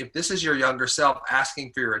this is your younger self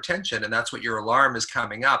asking for your attention, and that's what your alarm is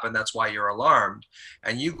coming up, and that's why you're alarmed,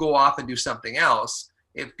 and you go off and do something else,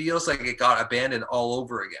 it feels like it got abandoned all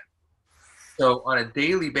over again. So on a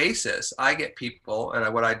daily basis, I get people,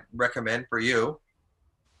 and what I recommend for you,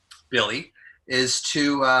 Billy, is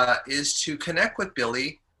to connect with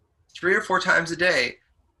Billy 3 or 4 times a day,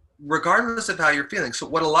 regardless of how you're feeling. So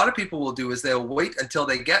what a lot of people will do is they'll wait until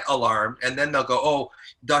they get alarmed, and then they'll go, oh,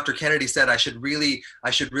 Dr. Kennedy said I should really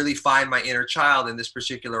find my inner child in this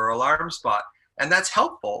particular alarm spot. And that's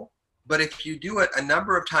helpful. But if you do it a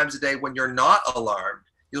number of times a day when you're not alarmed,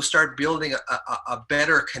 you'll start building a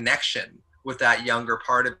better connection with that younger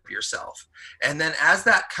part of yourself. And then as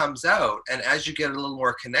that comes out, and as you get a little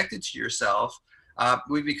more connected to yourself,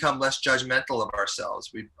 we become less judgmental of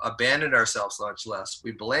ourselves. We abandon ourselves much less.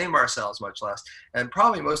 We blame ourselves much less. And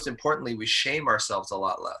probably most importantly, we shame ourselves a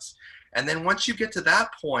lot less. And then once you get to that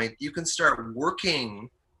point, you can start working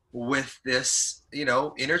with this, you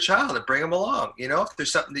know, inner child and bring them along. You know, if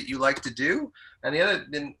there's something that you like to do. And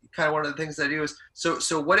then kind of one of the things I do is,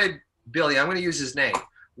 so what did Billy, I'm going to use his name.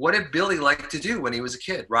 What did Billy like to do when he was a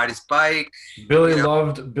kid? Ride his bike? Billy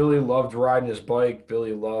loved riding his bike.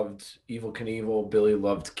 Billy loved Evel Knievel. Billy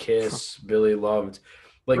loved Kiss. Billy loved,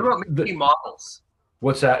 like, what about making models?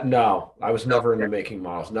 What's that? No, I was never into making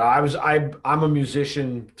models. No, I'm a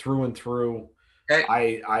musician through and through.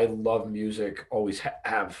 Okay. I love music, always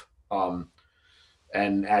have.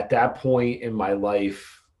 And at that point in my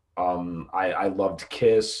life, I loved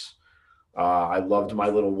Kiss. I loved my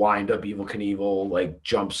little wind-up Evel Knievel, like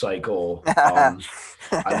Jump Cycle.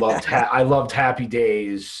 I loved Happy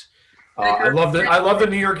Days. I love the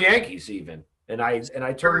New York Yankees even, and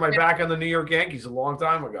I turned my back on the New York Yankees a long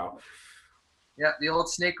time ago. Yeah, the old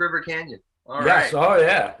Snake River Canyon. All yes. Right. Oh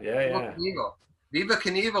yeah. Knievel. Viva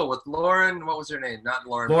Knievel with Lauren. What was her name? Not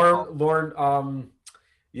Lauren. Lauren.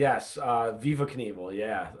 Yes. Viva Knievel.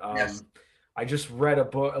 Yeah. Yes. I just read a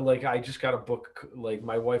book. Like, I just got a book. Like,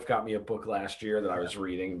 my wife got me a book last year that I was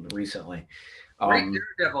reading recently. Great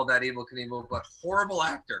daredevil, that Evel Knievel, but horrible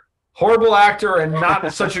actor. Horrible actor, and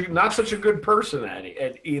not such a good person at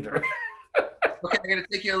either. Okay, I'm going to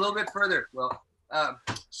take you a little bit further. Well,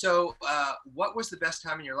 what was the best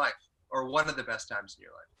time in your life, or one of the best times in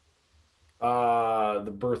your life?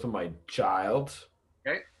 The birth of my child.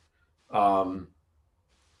 Okay.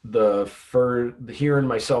 Hearing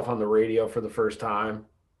myself on the radio for the first time.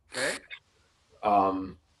 Okay.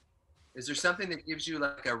 Is there something that gives you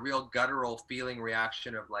like a real guttural feeling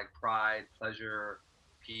reaction of like pride, pleasure,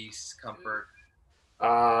 peace, comfort?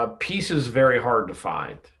 Peace is very hard to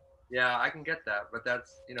find. Yeah, I can get that, but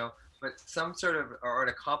that's, you know, but some sort of, or an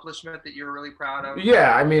accomplishment that you're really proud of.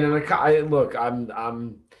 Yeah, I mean, look, I'm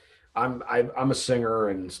a singer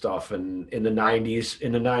and stuff, and in the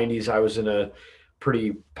 '90s, I was in a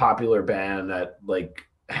pretty popular band that like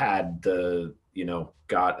had the, you know,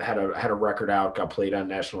 had a record out, got played on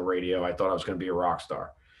national radio. I thought I was going to be a rock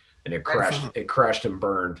star, and it crashed and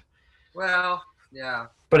burned. Well, yeah.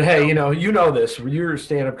 But hey, you know this. You're a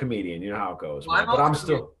stand-up comedian. You know how it goes. Well, but I'm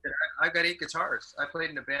still. I've got 8 guitars. I played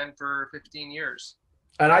in a band for 15 years.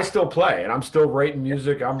 And I still play, and I'm still writing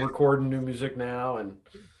music. I'm recording new music now and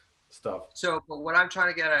stuff. So, but what I'm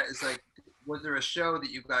trying to get at is like, was there a show that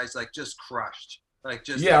you guys like just crushed? Like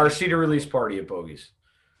just our CD release party at Bogey's.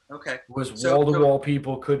 Okay. It was wall-to-wall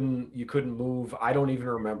people. You couldn't move. I don't even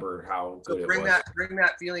remember how good it was. Bring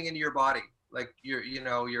that feeling into your body. Like you're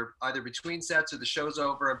either between sets or the show's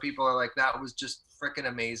over and people are like, that was just freaking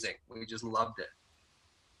amazing. We just loved it.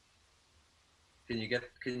 Can you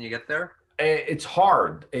get there? It's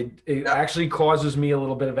hard. It actually causes me a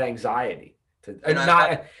little bit of anxiety.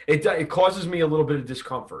 It causes me a little bit of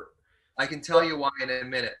discomfort. I can tell you why in a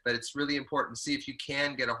minute, but it's really important to see if you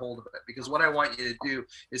can get a hold of it, because what I want you to do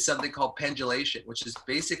is something called pendulation, which is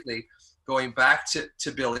basically going back to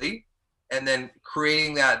Billy and then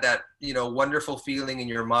creating that wonderful feeling in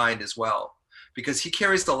your mind as well, because he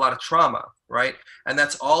carries a lot of trauma, right? And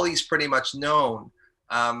that's all he's pretty much known.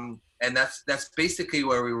 And that's basically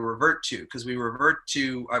where we revert to, because we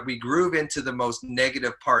groove into the most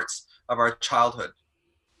negative parts of our childhood.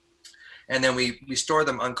 And then we store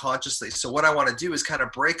them unconsciously. So what I want to do is kind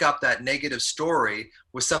of break up that negative story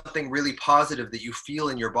with something really positive that you feel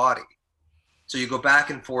in your body. So you go back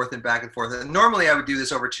and forth and back and forth. And normally I would do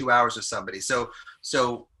this over 2 hours with somebody. So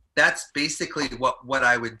that's basically what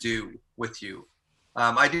I would do with you.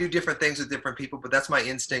 I do different things with different people, but that's my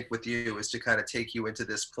instinct with you, is to kind of take you into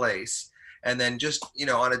this place. And then just,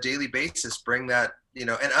 on a daily basis, bring that, and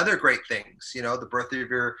other great things, the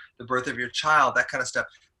birth of your child, that kind of stuff.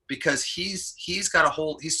 because he's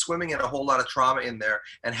swimming in a whole lot of trauma in there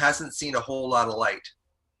and hasn't seen a whole lot of light.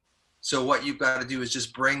 So what you've got to do is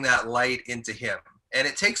just bring that light into him. And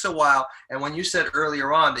it takes a while. And when you said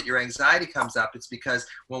earlier on that your anxiety comes up, it's because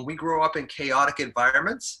when we grow up in chaotic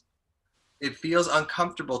environments, it feels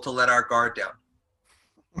uncomfortable to let our guard down.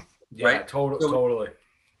 Yeah, right? Totally.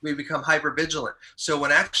 We become hypervigilant. So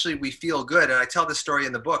when actually we feel good, and I tell this story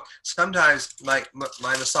in the book, sometimes my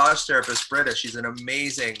massage therapist, Britta, she's an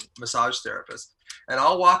amazing massage therapist. And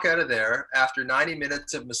I'll walk out of there after 90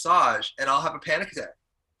 minutes of massage and I'll have a panic attack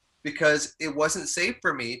because it wasn't safe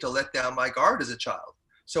for me to let down my guard as a child.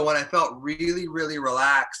 So when I felt really, really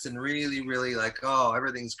relaxed and really, really like, oh,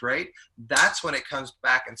 everything's great, that's when it comes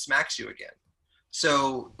back and smacks you again.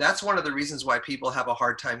 So that's one of the reasons why people have a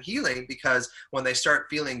hard time healing, because when they start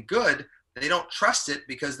feeling good, they don't trust it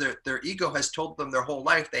because their ego has told them their whole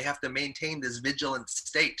life they have to maintain this vigilant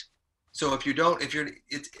state. So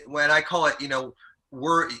when I call it,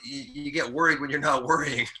 you get worried when you're not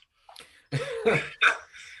worrying.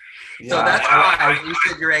 So that's why you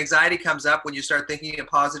said your anxiety comes up when you start thinking of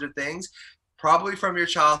positive things. Probably from your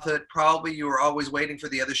childhood. Probably you were always waiting for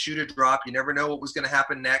the other shoe to drop. You never know what was going to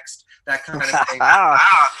happen next. That kind of thing.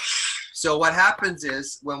 So what happens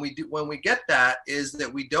is when we get that is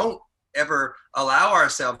that we don't ever allow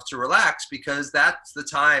ourselves to relax, because that's the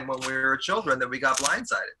time when we were children that we got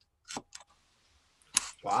blindsided.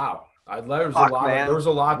 Wow, there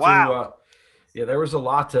was a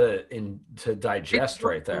lot to digest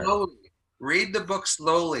right there. Read the book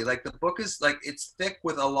slowly. Like the book is like, it's thick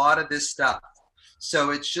with a lot of this stuff. So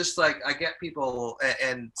it's just like, I get people,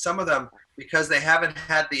 and some of them, because they haven't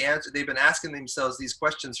had the answer, they've been asking themselves these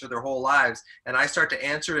questions for their whole lives, and I start to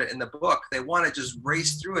answer it in the book. They want to just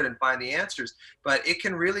race through it and find the answers, but it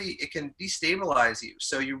can destabilize you.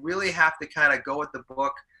 So you really have to kind of go with the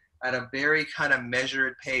book at a very kind of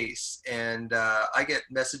measured pace. And I get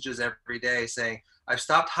messages every day saying, I've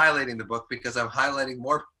stopped highlighting the book because I'm highlighting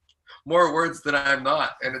more words than I'm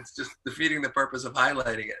not, and it's just defeating the purpose of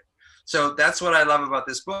highlighting it. So that's what I love about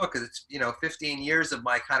this book, is it's 15 years of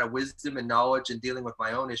my kind of wisdom and knowledge and dealing with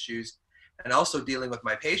my own issues, and also dealing with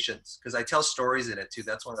my patients, because I tell stories in it too.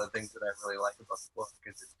 That's one of the things that I really like about the book,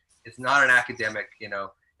 because it's not an academic,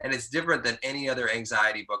 and it's different than any other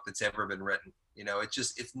anxiety book that's ever been written.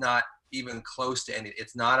 It's not even close to any.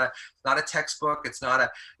 It's not a textbook. It's not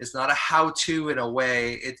a how-to in a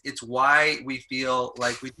way. It's why we feel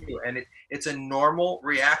like we do, and it's a normal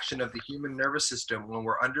reaction of the human nervous system when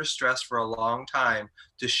we're under stress for a long time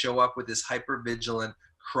to show up with this hypervigilant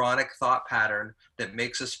chronic thought pattern that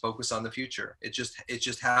makes us focus on the future. It's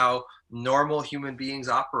just how normal human beings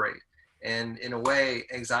operate, and in a way,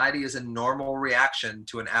 anxiety is a normal reaction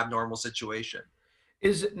to an abnormal situation.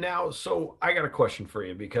 Is it now? So I got a question for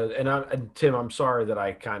you, because, and Tim, I'm sorry that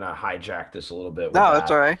I kind of hijacked this a little bit. No, that's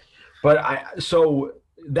all right. But so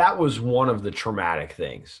that was one of the traumatic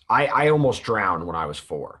things. I almost drowned when I was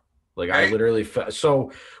 4. Like I literally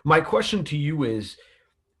so my question to you is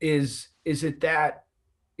it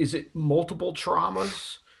multiple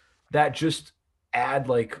traumas that just add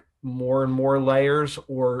like more and more layers,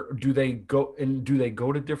 or do they go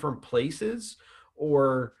to different places,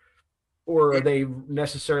 or are they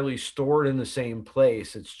necessarily stored in the same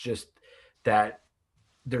place? It's just that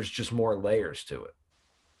there's just more layers to it.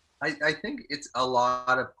 I think it's a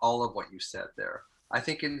lot of all of what you said there. I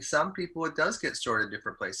think in some people it does get stored in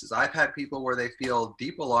different places. I've had people where they feel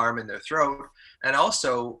deep alarm in their throat, and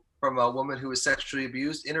also from a woman who was sexually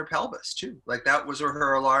abused in her pelvis too. Like that was where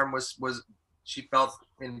her alarm was she felt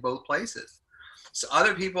in both places. So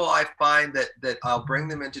other people, I find that I'll bring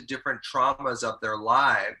them into different traumas of their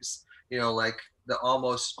lives. Like the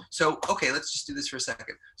almost. So, okay, let's just do this for a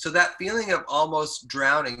second. So that feeling of almost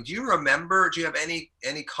drowning, do you have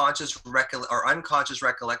any conscious or unconscious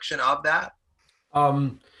recollection of that?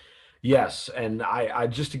 Yes. And I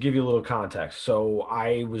just to give you a little context. So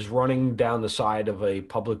I was running down the side of a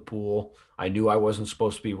public pool. I knew I wasn't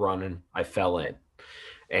supposed to be running. I fell in,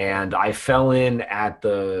 and I fell in at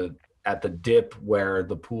the dip where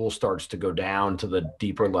the pool starts to go down to the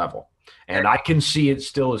deeper level. And I can see it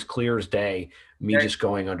still as clear as day, me just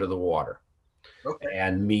going under the water,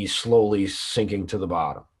 and me slowly sinking to the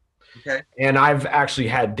bottom. Okay. And I've actually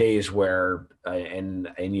had days where, and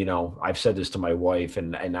I've said this to my wife,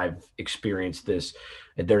 and I've experienced this.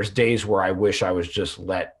 There's days where I wish I was just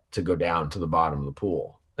let to go down to the bottom of the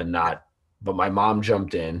pool and not, but my mom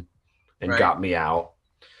jumped in and got me out.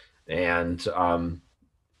 And,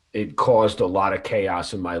 it caused a lot of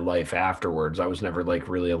chaos in my life afterwards. I was never like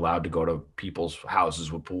really allowed to go to people's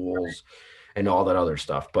houses with pools. and all that other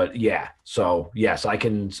stuff. But yeah, so yes, I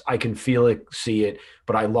can feel it, see it,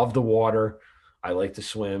 but I love the water. I like to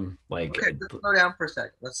swim. Like, Okay, let's slow down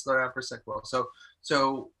for a second. Well,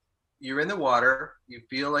 so you're in the water. You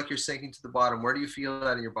feel like you're sinking to the bottom. Where do you feel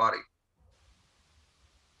that in your body?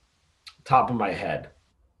 top of my head.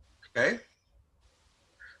 Okay.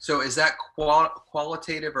 So is that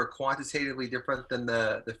qualitative or quantitatively different than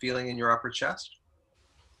the feeling in your upper chest?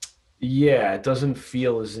 Yeah, it doesn't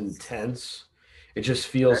feel as intense. It just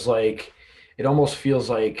feels like, it almost feels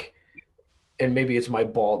like, and maybe it's my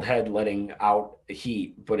bald head letting out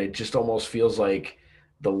heat, but it just almost feels like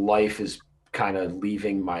the life is kind of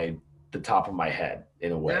leaving the top of my head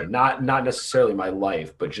in a way. Yeah. Not necessarily my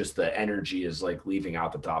life, but just the energy is like leaving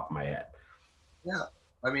out the top of my head. Yeah.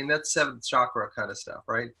 I mean, that's seventh chakra kind of stuff,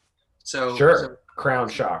 right? So Sure. Crown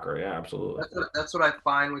chakra. Yeah, absolutely. that's what I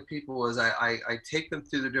find with people is I take them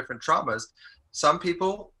through the different traumas. Some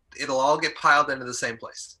people, it'll all get piled into the same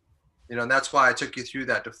place. And that's why I took you through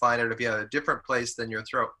that to find out if you have a different place than your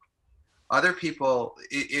throat. Other people,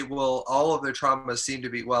 it will, all of their traumas seem to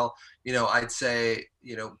be, well, I'd say,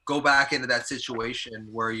 go back into that situation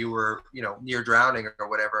where you were, near drowning or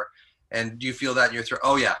whatever. And do you feel that in your throat?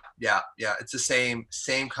 Oh yeah. It's the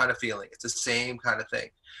same kind of feeling. It's the same kind of thing.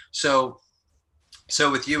 So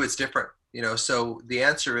with you, it's different. So the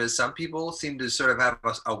answer is some people seem to sort of have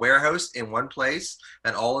a warehouse in one place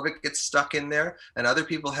and all of it gets stuck in there. And other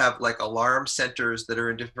people have like alarm centers that are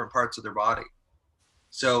in different parts of their body.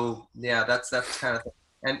 So yeah, that's kind of thing.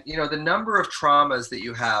 And the number of traumas that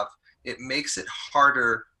you have, it makes it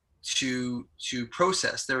harder to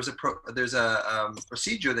process. There's a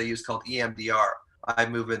procedure they use called EMDR, eye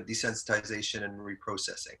movement desensitization and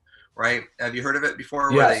reprocessing, right? Have you heard of it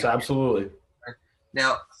before? Yes, absolutely.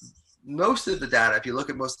 Now, most of the data, if you look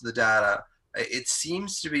at most of the data, it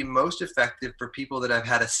seems to be most effective for people that have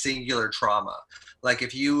had a singular trauma. Like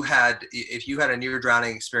if you had a near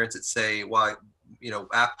drowning experience at, say,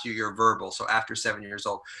 after you're verbal, so after 7 years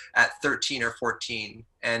old, at 13 or 14,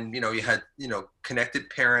 and you had connected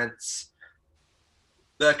parents,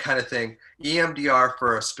 that kind of thing, EMDR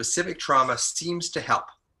for a specific trauma seems to help.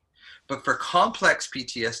 But for complex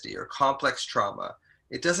PTSD or complex trauma,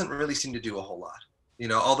 it doesn't really seem to do a whole lot.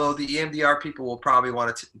 Although the EMDR people will probably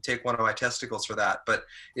want to take one of my testicles for that, but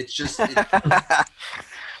it's just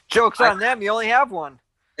joke's on them. You only have one.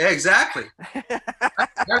 Exactly.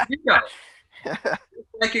 You know.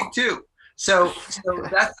 Thinking too. So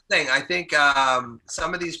that's the thing. I think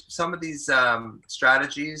some of these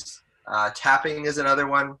strategies, tapping is another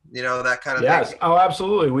one. That kind of thing. Yes. Oh,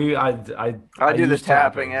 absolutely. I do the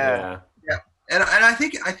tapping. Yeah. And I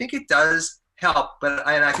think it does help,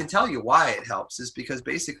 and I can tell you why it helps is because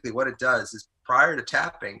basically what it does is prior to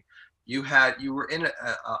tapping, you were in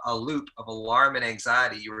a loop of alarm and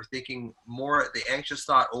anxiety. You were thinking more the anxious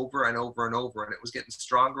thought over and over and over, and it was getting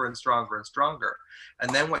stronger and stronger and stronger.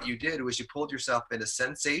 And then what you did was you pulled yourself into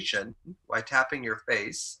sensation by tapping your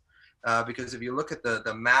face, because if you look at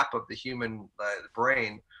the map of the human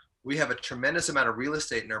brain, we have a tremendous amount of real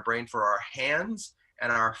estate in our brain for our hands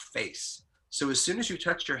and our face. So as soon as you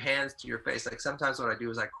touch your hands to your face, like sometimes what I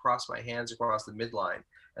do is I cross my hands across the midline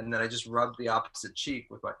and then I just rub the opposite cheek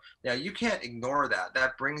with now you can't ignore that.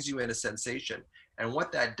 That brings you in a sensation. And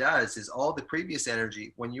what that does is all the previous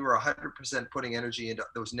energy, when you were 100% putting energy into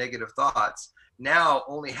those negative thoughts, now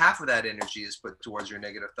only half of that energy is put towards your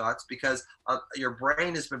negative thoughts because your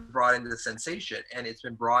brain has been brought into the sensation and it's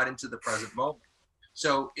been brought into the present moment.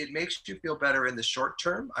 So it makes you feel better in the short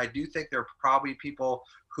term. I do think there are probably people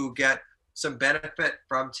who get some benefit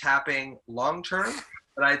from tapping long term,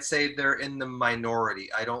 but I'd say they're in the minority.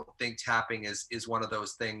 I don't think tapping is one of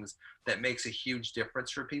those things that makes a huge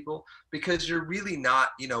difference for people because you're really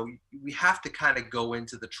not, we have to kind of go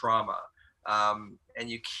into the trauma, and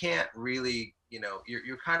you can't really,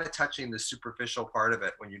 you're kind of touching the superficial part of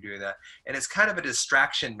it when you're doing that. And it's kind of a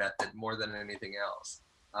distraction method more than anything else.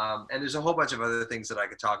 And there's a whole bunch of other things that I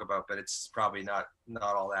could talk about, but it's probably not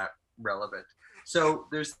all that relevant. So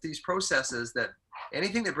there's these processes that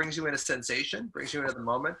anything that brings you in a sensation, brings you into the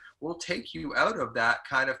moment, will take you out of that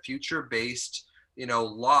kind of future-based,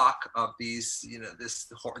 lock of these,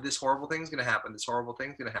 this horrible thing's going to happen, this horrible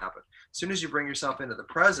thing's going to happen. As soon as you bring yourself into the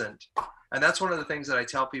present, and that's one of the things that I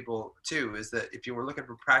tell people too, is that if you were looking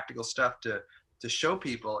for practical stuff to show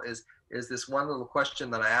people is this one little question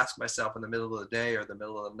that I ask myself in the middle of the day or the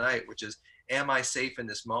middle of the night, which is, am I safe in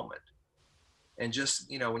this moment? And just,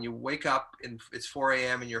 when you wake up and it's 4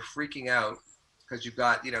 a.m. and you're freaking out because you've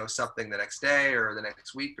got, something the next day or the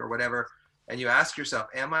next week or whatever, and you ask yourself,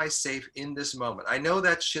 am I safe in this moment? I know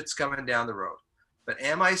that shit's coming down the road. but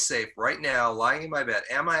am I safe right now, lying in my bed?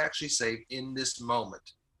 Am I actually safe in this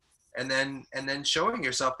moment? And then showing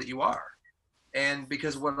yourself that you are. And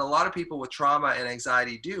because what a lot of people with trauma and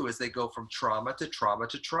anxiety do is they go from trauma to trauma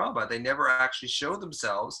to trauma. They never actually show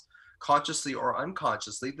themselves consciously or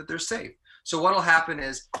unconsciously that they're safe. So what'll happen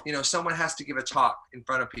is, someone has to give a talk in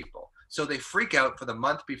front of people. So they freak out for the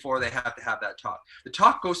month before they have to have that talk. The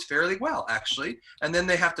talk goes fairly well, actually. And then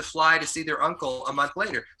they have to fly to see their uncle a month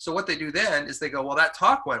later. So what they do then is they go, well, that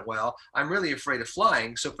talk went well. I'm really afraid of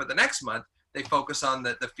flying. So for the next month, they focus on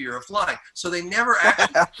the fear of flying. So they never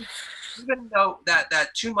actually, even though that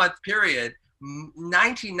 2-month period,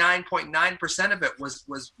 99.9% of it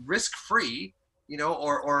was risk-free,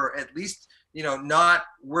 or at least, not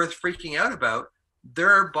worth freaking out about,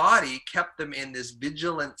 their body kept them in this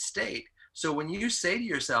vigilant state. So when you say to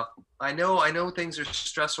yourself, I know things are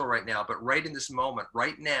stressful right now, but right in this moment,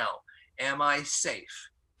 right now, am I safe?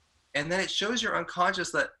 And then it shows your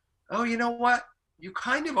unconscious that, oh, you know what? You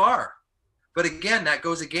kind of are. But again, that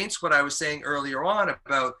goes against what I was saying earlier on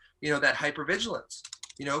about, that hypervigilance,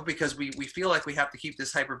 because we feel like we have to keep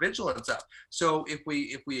this hypervigilance up. So if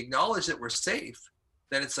we acknowledge that we're safe,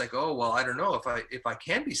 then it's like, oh, well, I don't know if I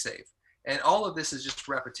can be safe. And all of this is just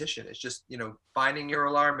repetition. It's just, finding your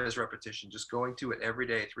alarm is repetition, just going to it every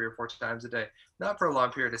day, 3 or 4 times a day, not for a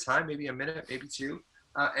long period of time, maybe a minute, maybe 2,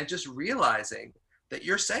 and just realizing that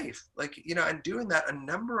you're safe, and doing that a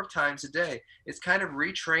number of times a day. It's kind of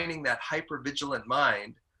retraining that hypervigilant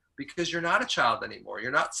mind, because you're not a child anymore.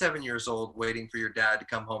 You're not 7 years old waiting for your dad to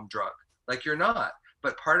come home drunk. You're not.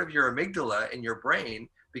 But part of your amygdala in your brain,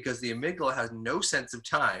 because the amygdala has no sense of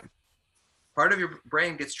time, part of your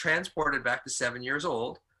brain gets transported back to 7 years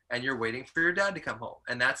old, and you're waiting for your dad to come home.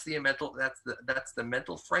 And that's the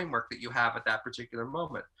mental framework that you have at that particular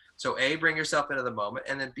moment. So A, bring yourself into the moment,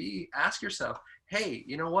 and then B, ask yourself, hey,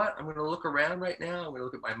 you know what? I'm going to look around right now. I'm going to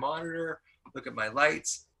look at my monitor, look at my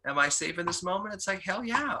lights. Am I safe in this moment? It's like, hell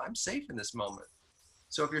yeah, I'm safe in this moment.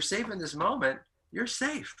 So if you're safe in this moment, you're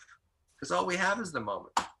safe, because all we have is the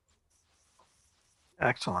moment.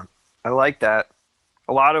 Excellent. I like that.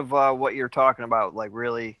 A lot of what you're talking about,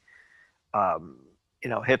 really,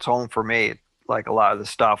 hits home for me. A lot of the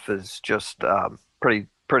stuff is just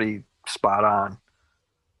pretty spot on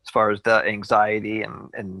as far as the anxiety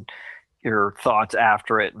and your thoughts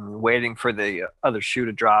after it and waiting for the other shoe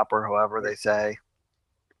to drop, or however they say.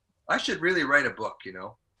 I should really write a book,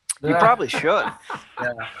 You probably should.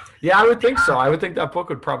 Yeah, I would think so. I would think that book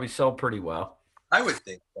would probably sell pretty well. I would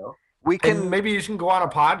think so. And maybe you can go on a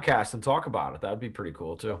podcast and talk about it. That'd be pretty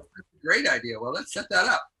cool too. Great idea. Well, let's set that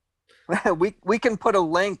up. we can put a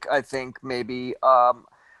link, I think, maybe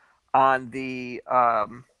on the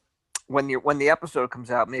when the episode comes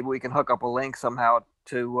out. Maybe we can hook up a link somehow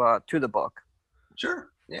to the book. Sure.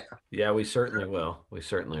 Yeah. Yeah, we certainly will.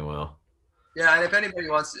 Yeah, and if anybody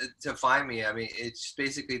wants to find me, it's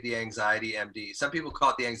basically the Anxiety MD. Some people call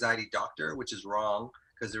it the Anxiety Doctor, which is wrong,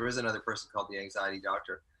 because there is another person called the Anxiety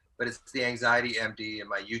Doctor. But it's the Anxiety MD, and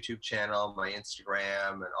my YouTube channel, my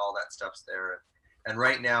Instagram, and all that stuff's there. And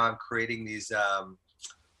right now I'm creating these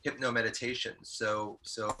hypno meditations. So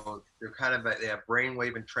they're they have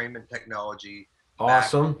brainwave entrainment technology.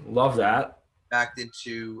 Awesome. Love that. Backed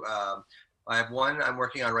into, I have one I'm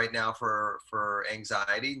working on right now for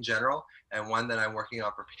anxiety in general, and one that I'm working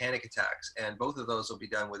on for panic attacks. And both of those will be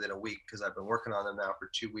done within a week, because I've been working on them now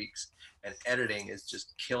for 2 weeks, and editing is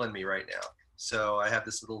just killing me right now. So I have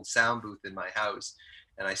this little sound booth in my house,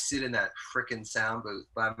 and I sit in that frickin' sound booth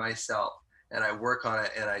by myself, and I work on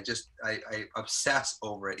it, and I obsess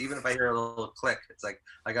over it. Even if I hear a little click, it's like,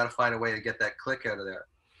 I got to find a way to get that click out of there.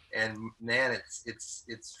 And man,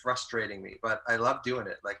 it's frustrating me, but I love doing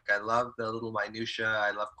it. I love the little minutia.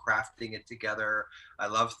 I love crafting it together. I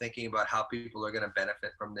love thinking about how people are going to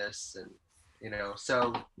benefit from this. And,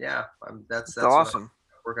 so yeah, that's awesome. What I'm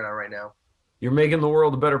working on right now. You're making the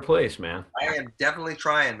world a better place, man. I am definitely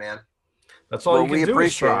trying, man. That's all you can do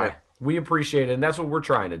is try. We appreciate it, and that's what we're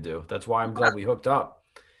trying to do. That's why I'm glad we hooked up.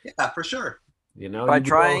 Yeah, for sure. By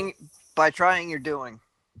trying, you're doing.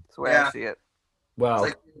 That's the way I see it. Well,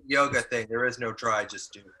 it's like the yoga thing. There is no try,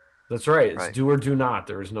 just do. That's right. It's do or do not.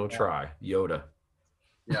 There is no try. Yoda.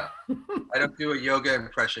 Yeah. I don't do a yoga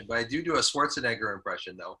impression, but I do a Schwarzenegger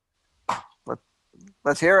impression, though.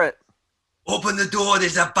 Let's hear it. Open the door.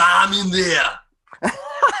 There's a bomb in there.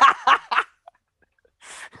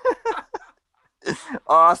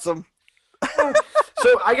 Awesome.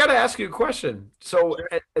 So I got to ask you a question. So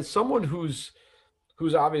as someone who's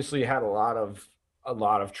obviously had a lot of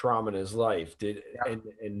trauma in his life,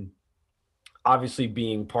 and obviously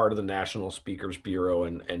being part of the National Speakers Bureau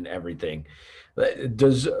and everything,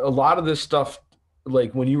 does a lot of this stuff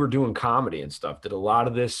like when you were doing comedy and stuff, did a lot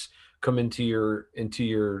of this come into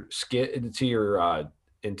your skit, into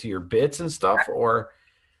your bits and stuff, or?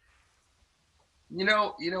 You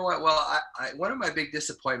know what? Well, I one of my big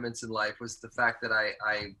disappointments in life was the fact that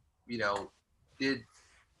I did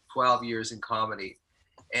 12 years in comedy,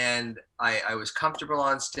 and I was comfortable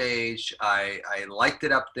on stage. I liked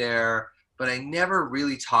it up there, but I never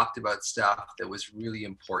really talked about stuff that was really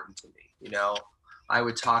important to me. You know, I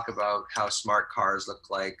would talk about how smart cars look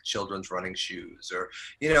like children's running shoes, or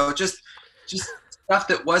just stuff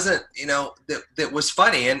that wasn't, that was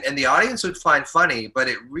funny, and the audience would find funny, but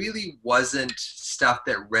it really wasn't stuff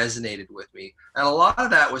that resonated with me. And a lot of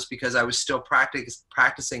that was because I was still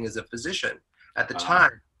practicing as a physician at the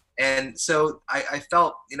time. And so I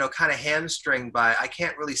felt, kind of hamstringed by, I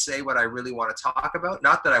can't really say what I really want to talk about.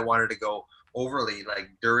 Not that I wanted to go overly like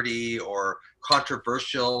dirty or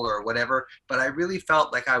controversial or whatever, but I really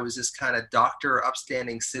felt like I was this kind of doctor,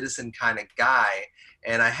 upstanding citizen kind of guy.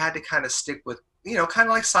 And I had to kind of stick with, kind of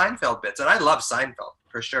like Seinfeld bits. And I love Seinfeld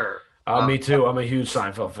for sure. Me too. I'm a huge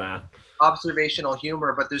Seinfeld fan. Observational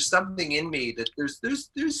humor, but there's something in me that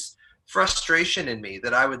there's frustration in me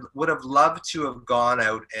that I would have loved to have gone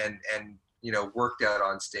out and worked out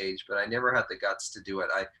on stage, but I never had the guts to do it.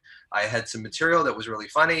 I had some material that was really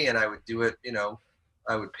funny, and I would do it.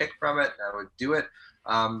 I would pick from it, and I would do it.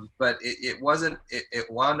 But it wasn't.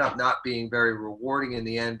 It wound up not being very rewarding in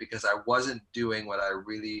the end because I wasn't doing what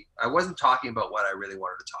I wasn't talking about what I really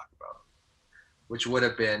wanted to talk about, which would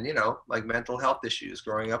have been, like mental health issues,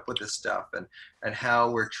 growing up with this stuff, and how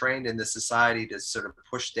we're trained in this society to sort of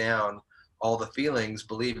push down all the feelings,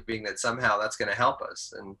 believing that somehow that's going to help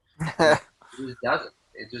us. And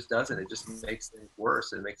it just doesn't. It just makes things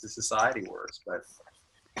worse. It makes the society worse. But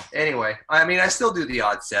anyway, I mean, I still do the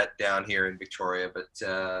odd set down here in Victoria, but,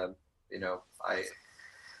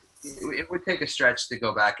 it would take a stretch to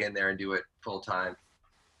go back in there and do it full time.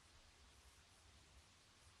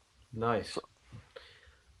 Nice.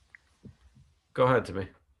 Go ahead, Timmy.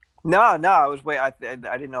 No, I was wait. I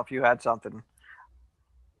didn't know if you had something.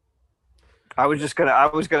 I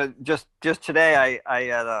was gonna just today.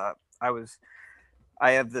 I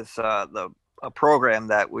have this a program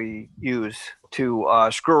that we use to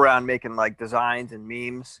screw around making like designs and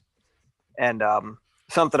memes, and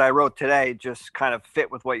something I wrote today just kind of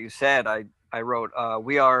fit with what you said. I wrote,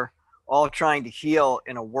 we are all trying to heal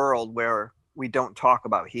in a world where we don't talk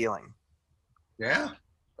about healing. Yeah,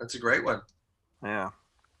 that's a great one. Yeah.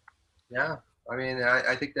 I mean,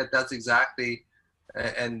 I think that's exactly,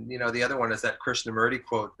 and the other one is that Krishnamurti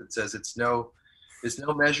quote that says, "It's no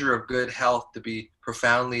measure of good health to be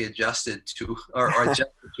profoundly adjusted to, or adjusted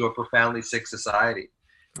to a profoundly sick society."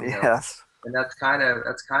 Yes. And that's kind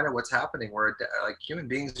of what's happening. We're like, human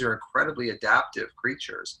beings are incredibly adaptive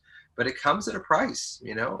creatures, but it comes at a price.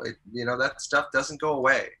 That stuff doesn't go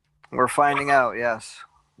away. We're finding out. Yes.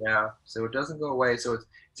 Yeah. So it doesn't go away. So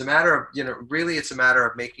it's a matter of, really it's a matter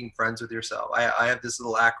of making friends with yourself. I have this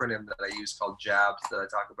little acronym that I use called JABS that I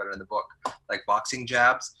talk about it in the book, like boxing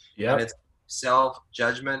jabs. Yeah. And it's self,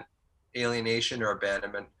 judgment, alienation or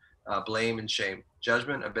abandonment, blame and shame.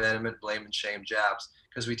 Judgment, abandonment, blame and shame, jabs.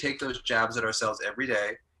 Because we take those jabs at ourselves every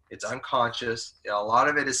day. It's unconscious. A lot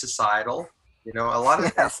of it is societal. A lot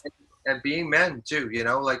of yes. And being men too,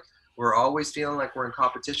 like we're always feeling like we're in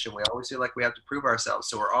competition. We always feel like we have to prove ourselves.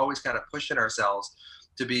 So we're always kind of pushing ourselves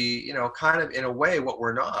to be, kind of in a way what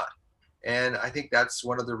we're not. And I think that's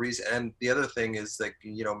one of the reasons. And the other thing is like,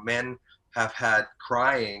 men have had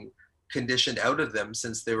crying conditioned out of them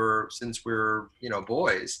since we're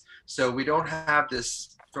boys. So we don't have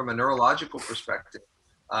this from a neurological perspective.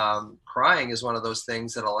 Crying is one of those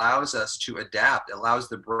things that allows us to adapt, allows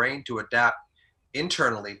the brain to adapt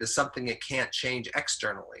internally to something it can't change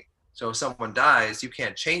externally. So if someone dies, you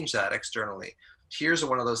can't change that externally. Tears are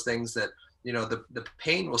one of those things that, the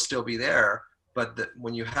pain will still be there, but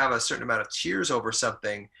when you have a certain amount of tears over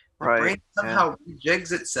something, the brain somehow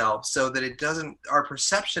rejigs itself so that it doesn't, our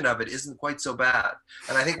perception of it isn't quite so bad.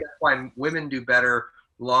 And I think that's why women do better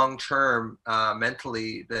long-term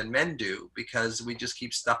mentally than men do, because we just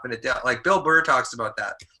keep stuffing it down. Like Bill Burr talks about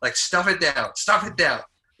that, like stuff it down,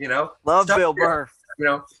 love Bill Burr,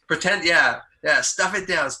 pretend, stuff it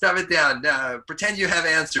down, pretend you have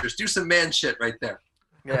answers, do some man shit right there.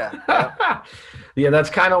 Yeah. Yeah,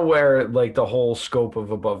 that's kind of where like the whole scope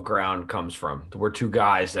of Above Ground comes from. We're two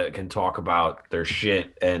guys that can talk about their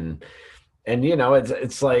shit, and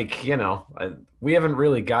it's like, we haven't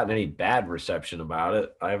really gotten any bad reception about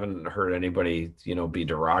it. I haven't heard anybody, be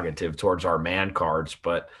derogative towards our man cards,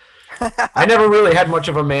 but I never really had much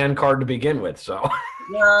of a man card to begin with. So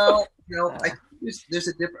well, there's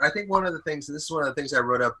a different. I think one of the things, and this is one of the things I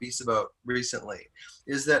wrote up a piece about recently,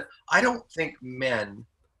 is that I don't think men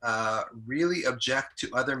really object to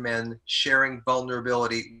other men sharing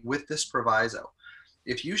vulnerability with this proviso.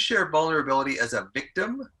 If you share vulnerability as a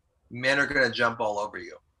victim, men are going to jump all over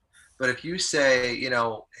you. But if you say,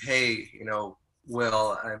 hey,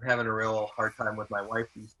 Will, I'm having a real hard time with my wife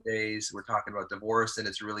these days. We're talking about divorce and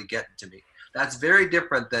it's really getting to me. That's very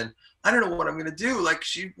different than, I don't know what I'm going to do. Like,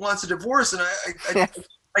 she wants a divorce and I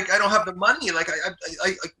don't have the money. Like,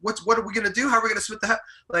 what are we going to do? How are we going to split the house?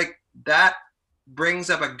 Like, that brings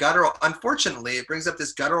up a guttural, unfortunately, it brings up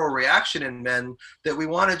this guttural reaction in men that we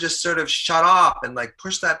want to just sort of shut off and like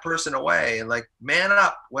push that person away and like man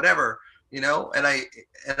up, whatever, and I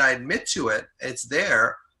admit to it, it's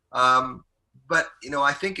there. But,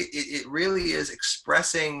 I think it really is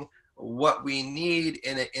expressing what we need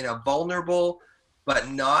in a vulnerable, but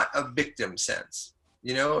not a victim sense.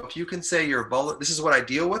 If you can say you're vulnerable, this is what I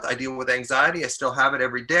deal with. I deal with anxiety. I still have it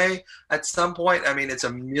every day. At some point, I mean, it's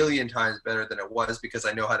a million times better than it was because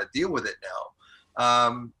I know how to deal with it now.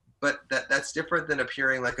 But that's different than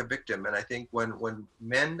appearing like a victim. And I think when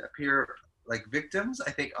men appear like victims,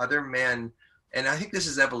 I think other men, and I think this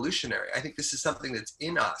is evolutionary. I think this is something that's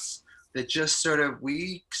in us that just sort of,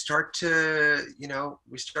 we start to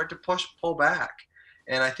pull back.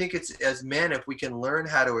 And I think it's, as men, if we can learn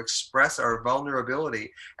how to express our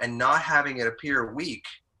vulnerability and not having it appear weak,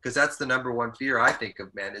 because that's the number one fear I think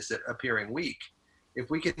of men, is it appearing weak. If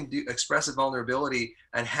we can express a vulnerability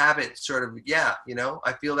and have it sort of, I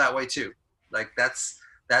feel that way too. Like that's,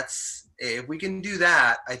 if we can do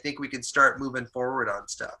that, I think we can start moving forward on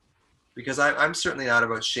stuff. Because I'm certainly not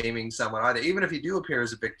about shaming someone either. Even if you do appear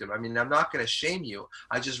as a victim, I mean, I'm not going to shame you.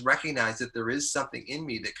 I just recognize that there is something in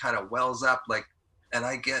me that kind of wells up, like, and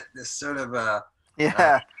I get this sort of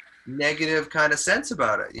negative kind of sense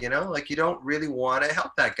about it, like you don't really want to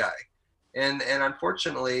help that guy. And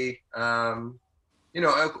unfortunately, or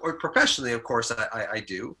professionally, of course, I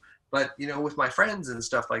do. But, with my friends and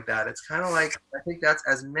stuff like that, it's kind of like, I think that's,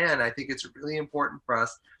 as men, I think it's really important for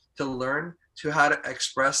us to learn to how to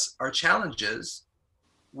express our challenges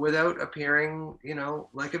without appearing,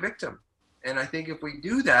 like a victim. And I think if we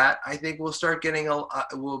do that, I think we'll start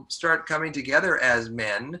we'll start coming together as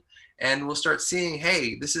men, and we'll start seeing,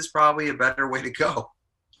 hey, this is probably a better way to go.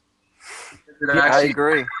 I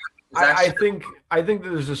agree. I think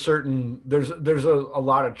there's there's a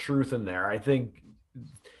lot of truth in there. I think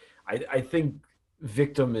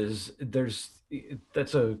victim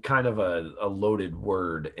that's a kind of a loaded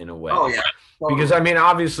word in a way. Oh yeah. Because I mean,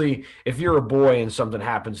 obviously, if you're a boy and something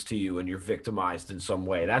happens to you and you're victimized in some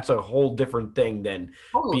way, that's a whole different thing than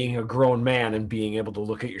being a grown man and being able to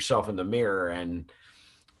look at yourself in the mirror and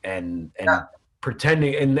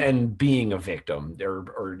pretending and being a victim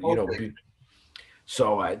or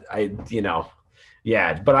so but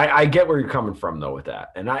I get where you're coming from though with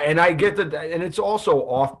that. And I get that, and it's also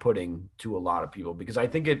off-putting to a lot of people because I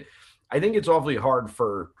think it's awfully hard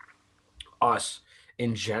for us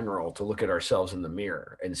in general to look at ourselves in the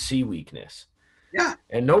mirror and see weakness. Yeah.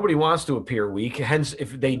 And nobody wants to appear weak. Hence,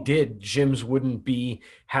 if they did, gyms wouldn't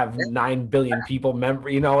have 9 billion people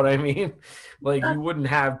you know what I mean? Like you wouldn't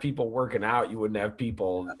have people working out. You wouldn't have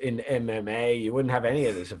people in MMA. You wouldn't have any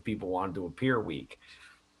of this if people wanted to appear weak.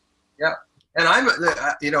 Yeah. And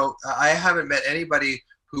I haven't met anybody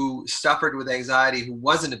who suffered with anxiety who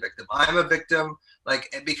wasn't a victim. I'm a victim,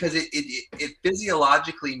 because it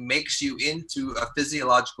physiologically makes you into a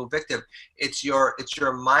physiological victim. It's your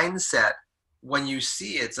mindset when you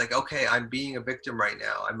see it. It's like, okay, I'm being a victim right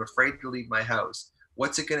now. I'm afraid to leave my house.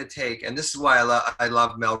 What's it going to take? And this is why I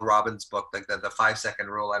love Mel Robbins' book, like the 5-second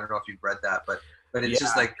rule. I don't know if you've read that, but it's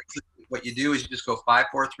just like what you do is you just go 5,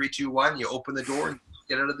 4, 3, 2, 1. You open the door and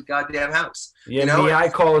get out of the goddamn house. Yeah, I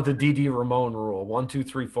call it the D.D. Ramone rule: 1, 2,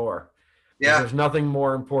 3, 4. Yeah, there's nothing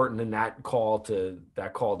more important than that call to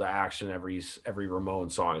action. Every Ramone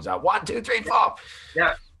song is that 1, 2, 3, 4.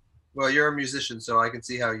 Yeah. Well, you're a musician, so I can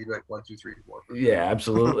see how you like 1, 2, 3, 4. Yeah,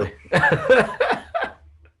 absolutely.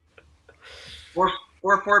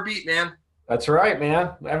 4/4 beat, man. That's right,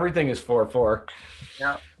 man. Everything is 4/4.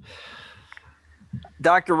 Yeah.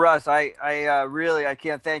 Dr. Russ, I really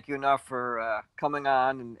can't thank you enough for coming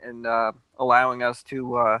on and allowing us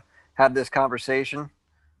to have this conversation.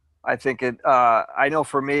 I think I know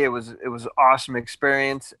for me it was an awesome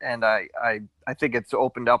experience, and I think it's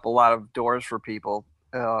opened up a lot of doors for people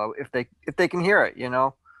if they can hear it,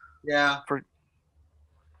 Yeah.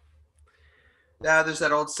 Yeah, there's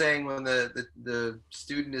that old saying, when the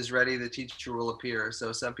student is ready, the teacher will appear.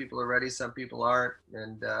 So some people are ready, some people aren't,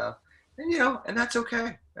 and that's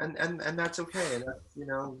okay, and that's okay, and that's,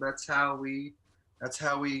 that's how we That's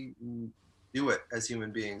how we do it as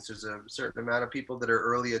human beings. There's a certain amount of people that are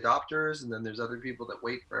early adopters, and then there's other people that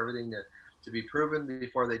wait for everything to be proven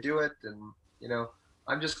before they do it. And you know,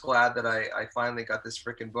 I'm just glad that I finally got this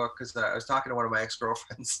freaking book, because I was talking to one of my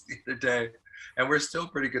ex-girlfriends the other day, and we're still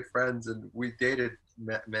pretty good friends, and we dated,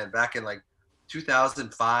 man, back in like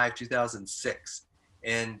 2005, 2006.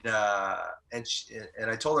 And I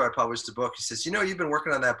told her I published a book. She says, you know, you've been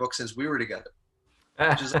working on that book since we were together.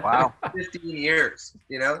 Which is Wow. 15 years,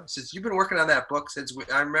 you know, since you've been working on that book since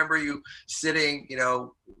I remember you sitting, you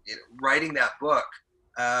know, writing that book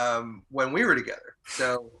when we were together.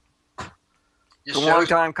 So It's a long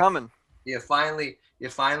time coming. You finally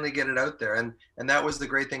get it out there. And that was the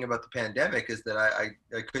great thing about the pandemic, is that I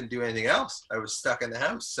couldn't do anything else. I was stuck in the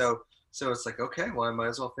house. So it's like, okay, well, I might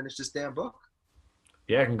as well finish this damn book.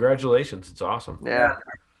 Yeah, congratulations. It's awesome. Yeah.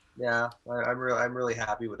 Yeah. I'm really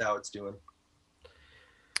happy with how it's doing.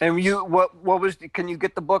 And can you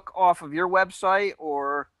get the book off of your website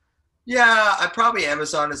or? Yeah,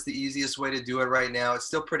 Amazon is the easiest way to do it right now. It's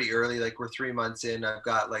still pretty early. Like, we're 3 months in. I've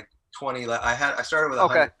got like 20 left. I started with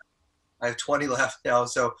 100. Okay. I have 20 left now.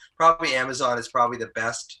 So probably Amazon is probably the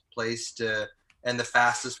best place and the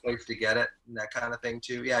fastest place to get it, and that kind of thing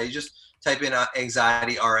too. Yeah, you just type in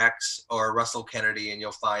Anxiety RX or Russell Kennedy, and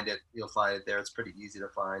you'll find it. You'll find it there. It's pretty easy to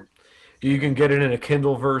find. You can get it in a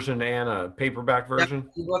Kindle version and a paperback version.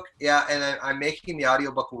 Yeah, and I'm making the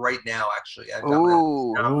audiobook right now. Actually,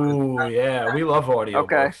 Ooh, yeah, we love audiobooks.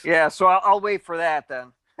 Okay, yeah. So I'll wait for that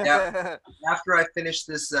then. Yeah. After I finish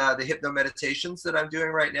this, the hypno meditations that I'm doing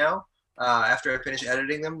right now. After I finish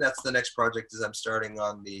editing them, that's the next project. Is I'm starting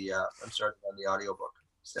on the audiobook.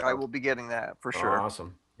 So I will be getting that for sure.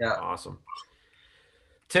 Awesome. Yeah. Awesome.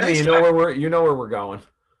 Timmy, Thanks, you know where we're going.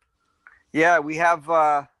 Yeah, we have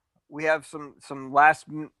some last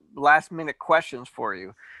minute questions for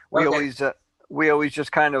you. Okay. We always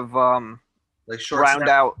just kind of like short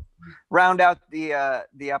round out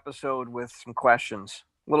the episode with some questions.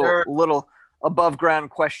 Little above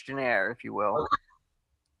ground questionnaire, if you will. Okay.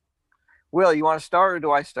 Will, you want to start or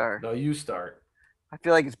do I start? No, you start. I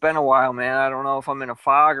feel like it's been a while, man. I don't know if I'm in a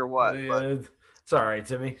fog or what. But... It's all right,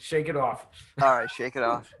 Timmy. Shake it off. All right, shake it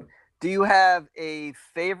off. Do you have a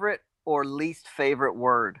favorite or least favorite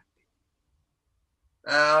word?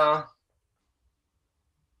 Because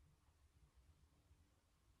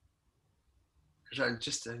I'm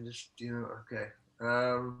just you know, okay.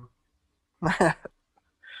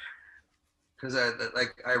 Because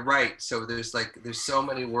I write, so there's so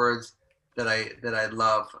many words that I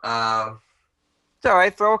love. It's all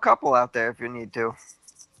right. Throw a couple out there if you need to.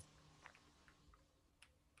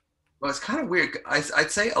 Well, it's kind of weird. I'd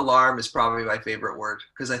say alarm is probably my favorite word,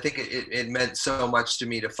 because I think it meant so much to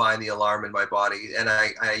me to find the alarm in my body, and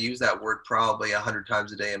I use that word probably 100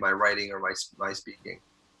 times a day in my writing or my speaking.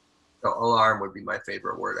 So alarm would be my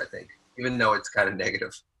favorite word, I think, even though it's kind of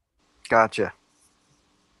negative. Gotcha.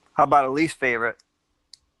 How about a least favorite?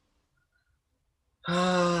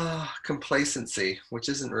 Complacency, which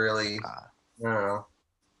isn't really, I don't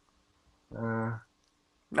know.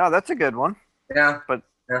 No, that's a good one. Yeah. But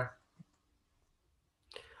yeah.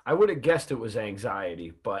 I would have guessed it was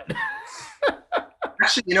anxiety, but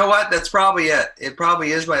actually, you know what? That's probably it. It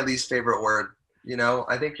probably is my least favorite word. You know,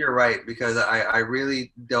 I think you're right, because I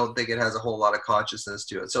really don't think it has a whole lot of consciousness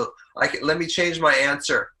to it. So let me change my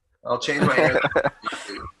answer. I'll change my answer.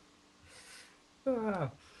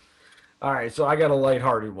 All right, so I got a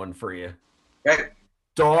lighthearted one for you. Okay.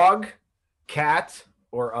 Dog, cat,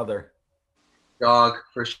 or other? Dog,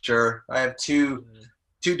 for sure. I have two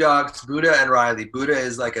dogs, Buddha and Riley. Buddha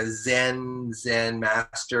is like a Zen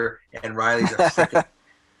master, and Riley's a freaking.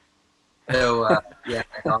 So yeah,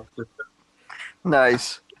 dog for sure.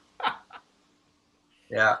 Nice.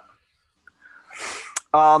 Yeah.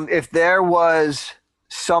 If there was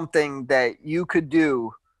something that you could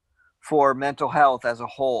do for mental health as a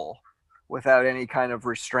whole without any kind of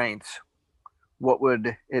restraints, what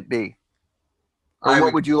would it be? Or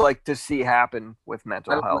what would you like to see happen with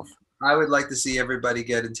mental health? I would like to see everybody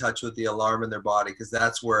get in touch with the alarm in their body, because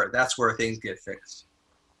that's where things get fixed.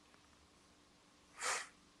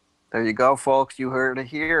 There you go, folks. You heard it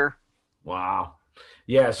here. Wow.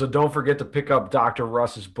 Yeah, so don't forget to pick up Dr.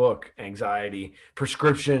 Russ's book,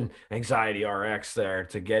 Prescription Anxiety RX, there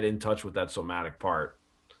to get in touch with that somatic part.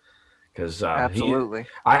 Because absolutely,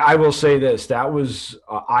 I will say this, that was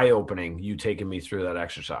eye-opening, you taking me through that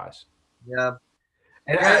exercise. Yeah.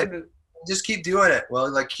 And just keep doing it.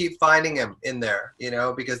 Well, like, keep finding him in there, you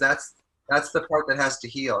know, because that's the part that has to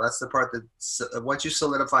heal. That's the part that once you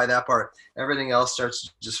solidify that part, everything else starts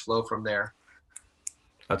to just flow from there.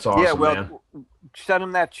 That's awesome, yeah, well, man. Send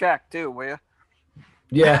him that check too, will you?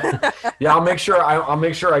 Yeah, yeah. I'll make sure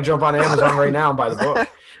I jump on Amazon right now and buy the book.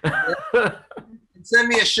 Send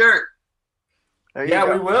me a shirt.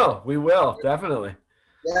 Yeah, we will. We will definitely.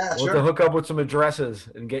 Yeah, We'll have to hook up with some addresses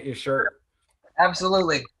and get you a shirt.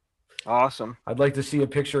 Absolutely. Awesome. I'd like to see a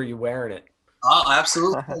picture of you wearing it. Oh,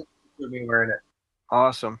 absolutely. Me wearing it.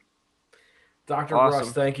 Awesome. Dr.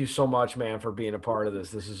 Russ, thank you so much, man, for being a part of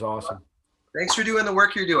this. This is awesome. Thanks for doing the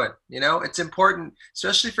work you're doing. It's important,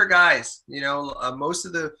 especially for guys. Most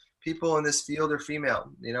of the people in this field are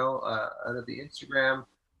female. Out of the Instagram,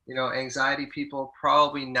 anxiety people,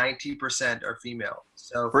 probably 90% are female.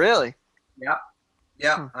 So really, yeah,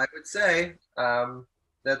 I would say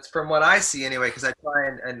that's from what I see anyway. Because I try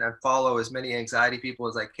and follow as many anxiety people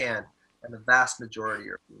as I can, and the vast majority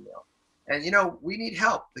are female. And we need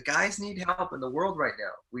help. The guys need help in the world right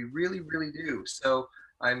now. We really, really do. So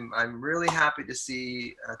I'm really happy to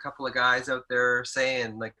see a couple of guys out there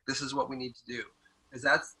saying like, this is what we need to do, because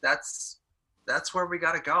that's where we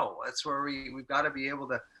got to go. That's where we've got to be able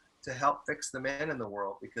to help fix the men in the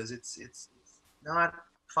world, because it's not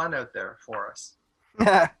fun out there for us.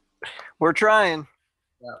 We're trying.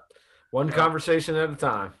 Yeah. One conversation at a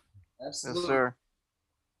time. Absolutely. Yes, sir.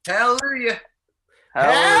 Hallelujah.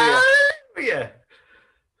 Hallelujah. Hallelujah.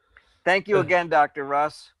 Thank you again, Dr.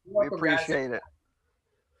 Russ. We welcome, appreciate it.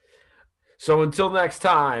 So until next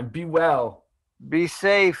time, be well. Be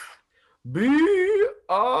safe. Be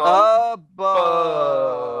Above.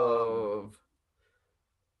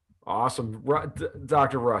 Awesome.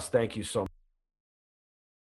 Dr. Russ, thank you so much.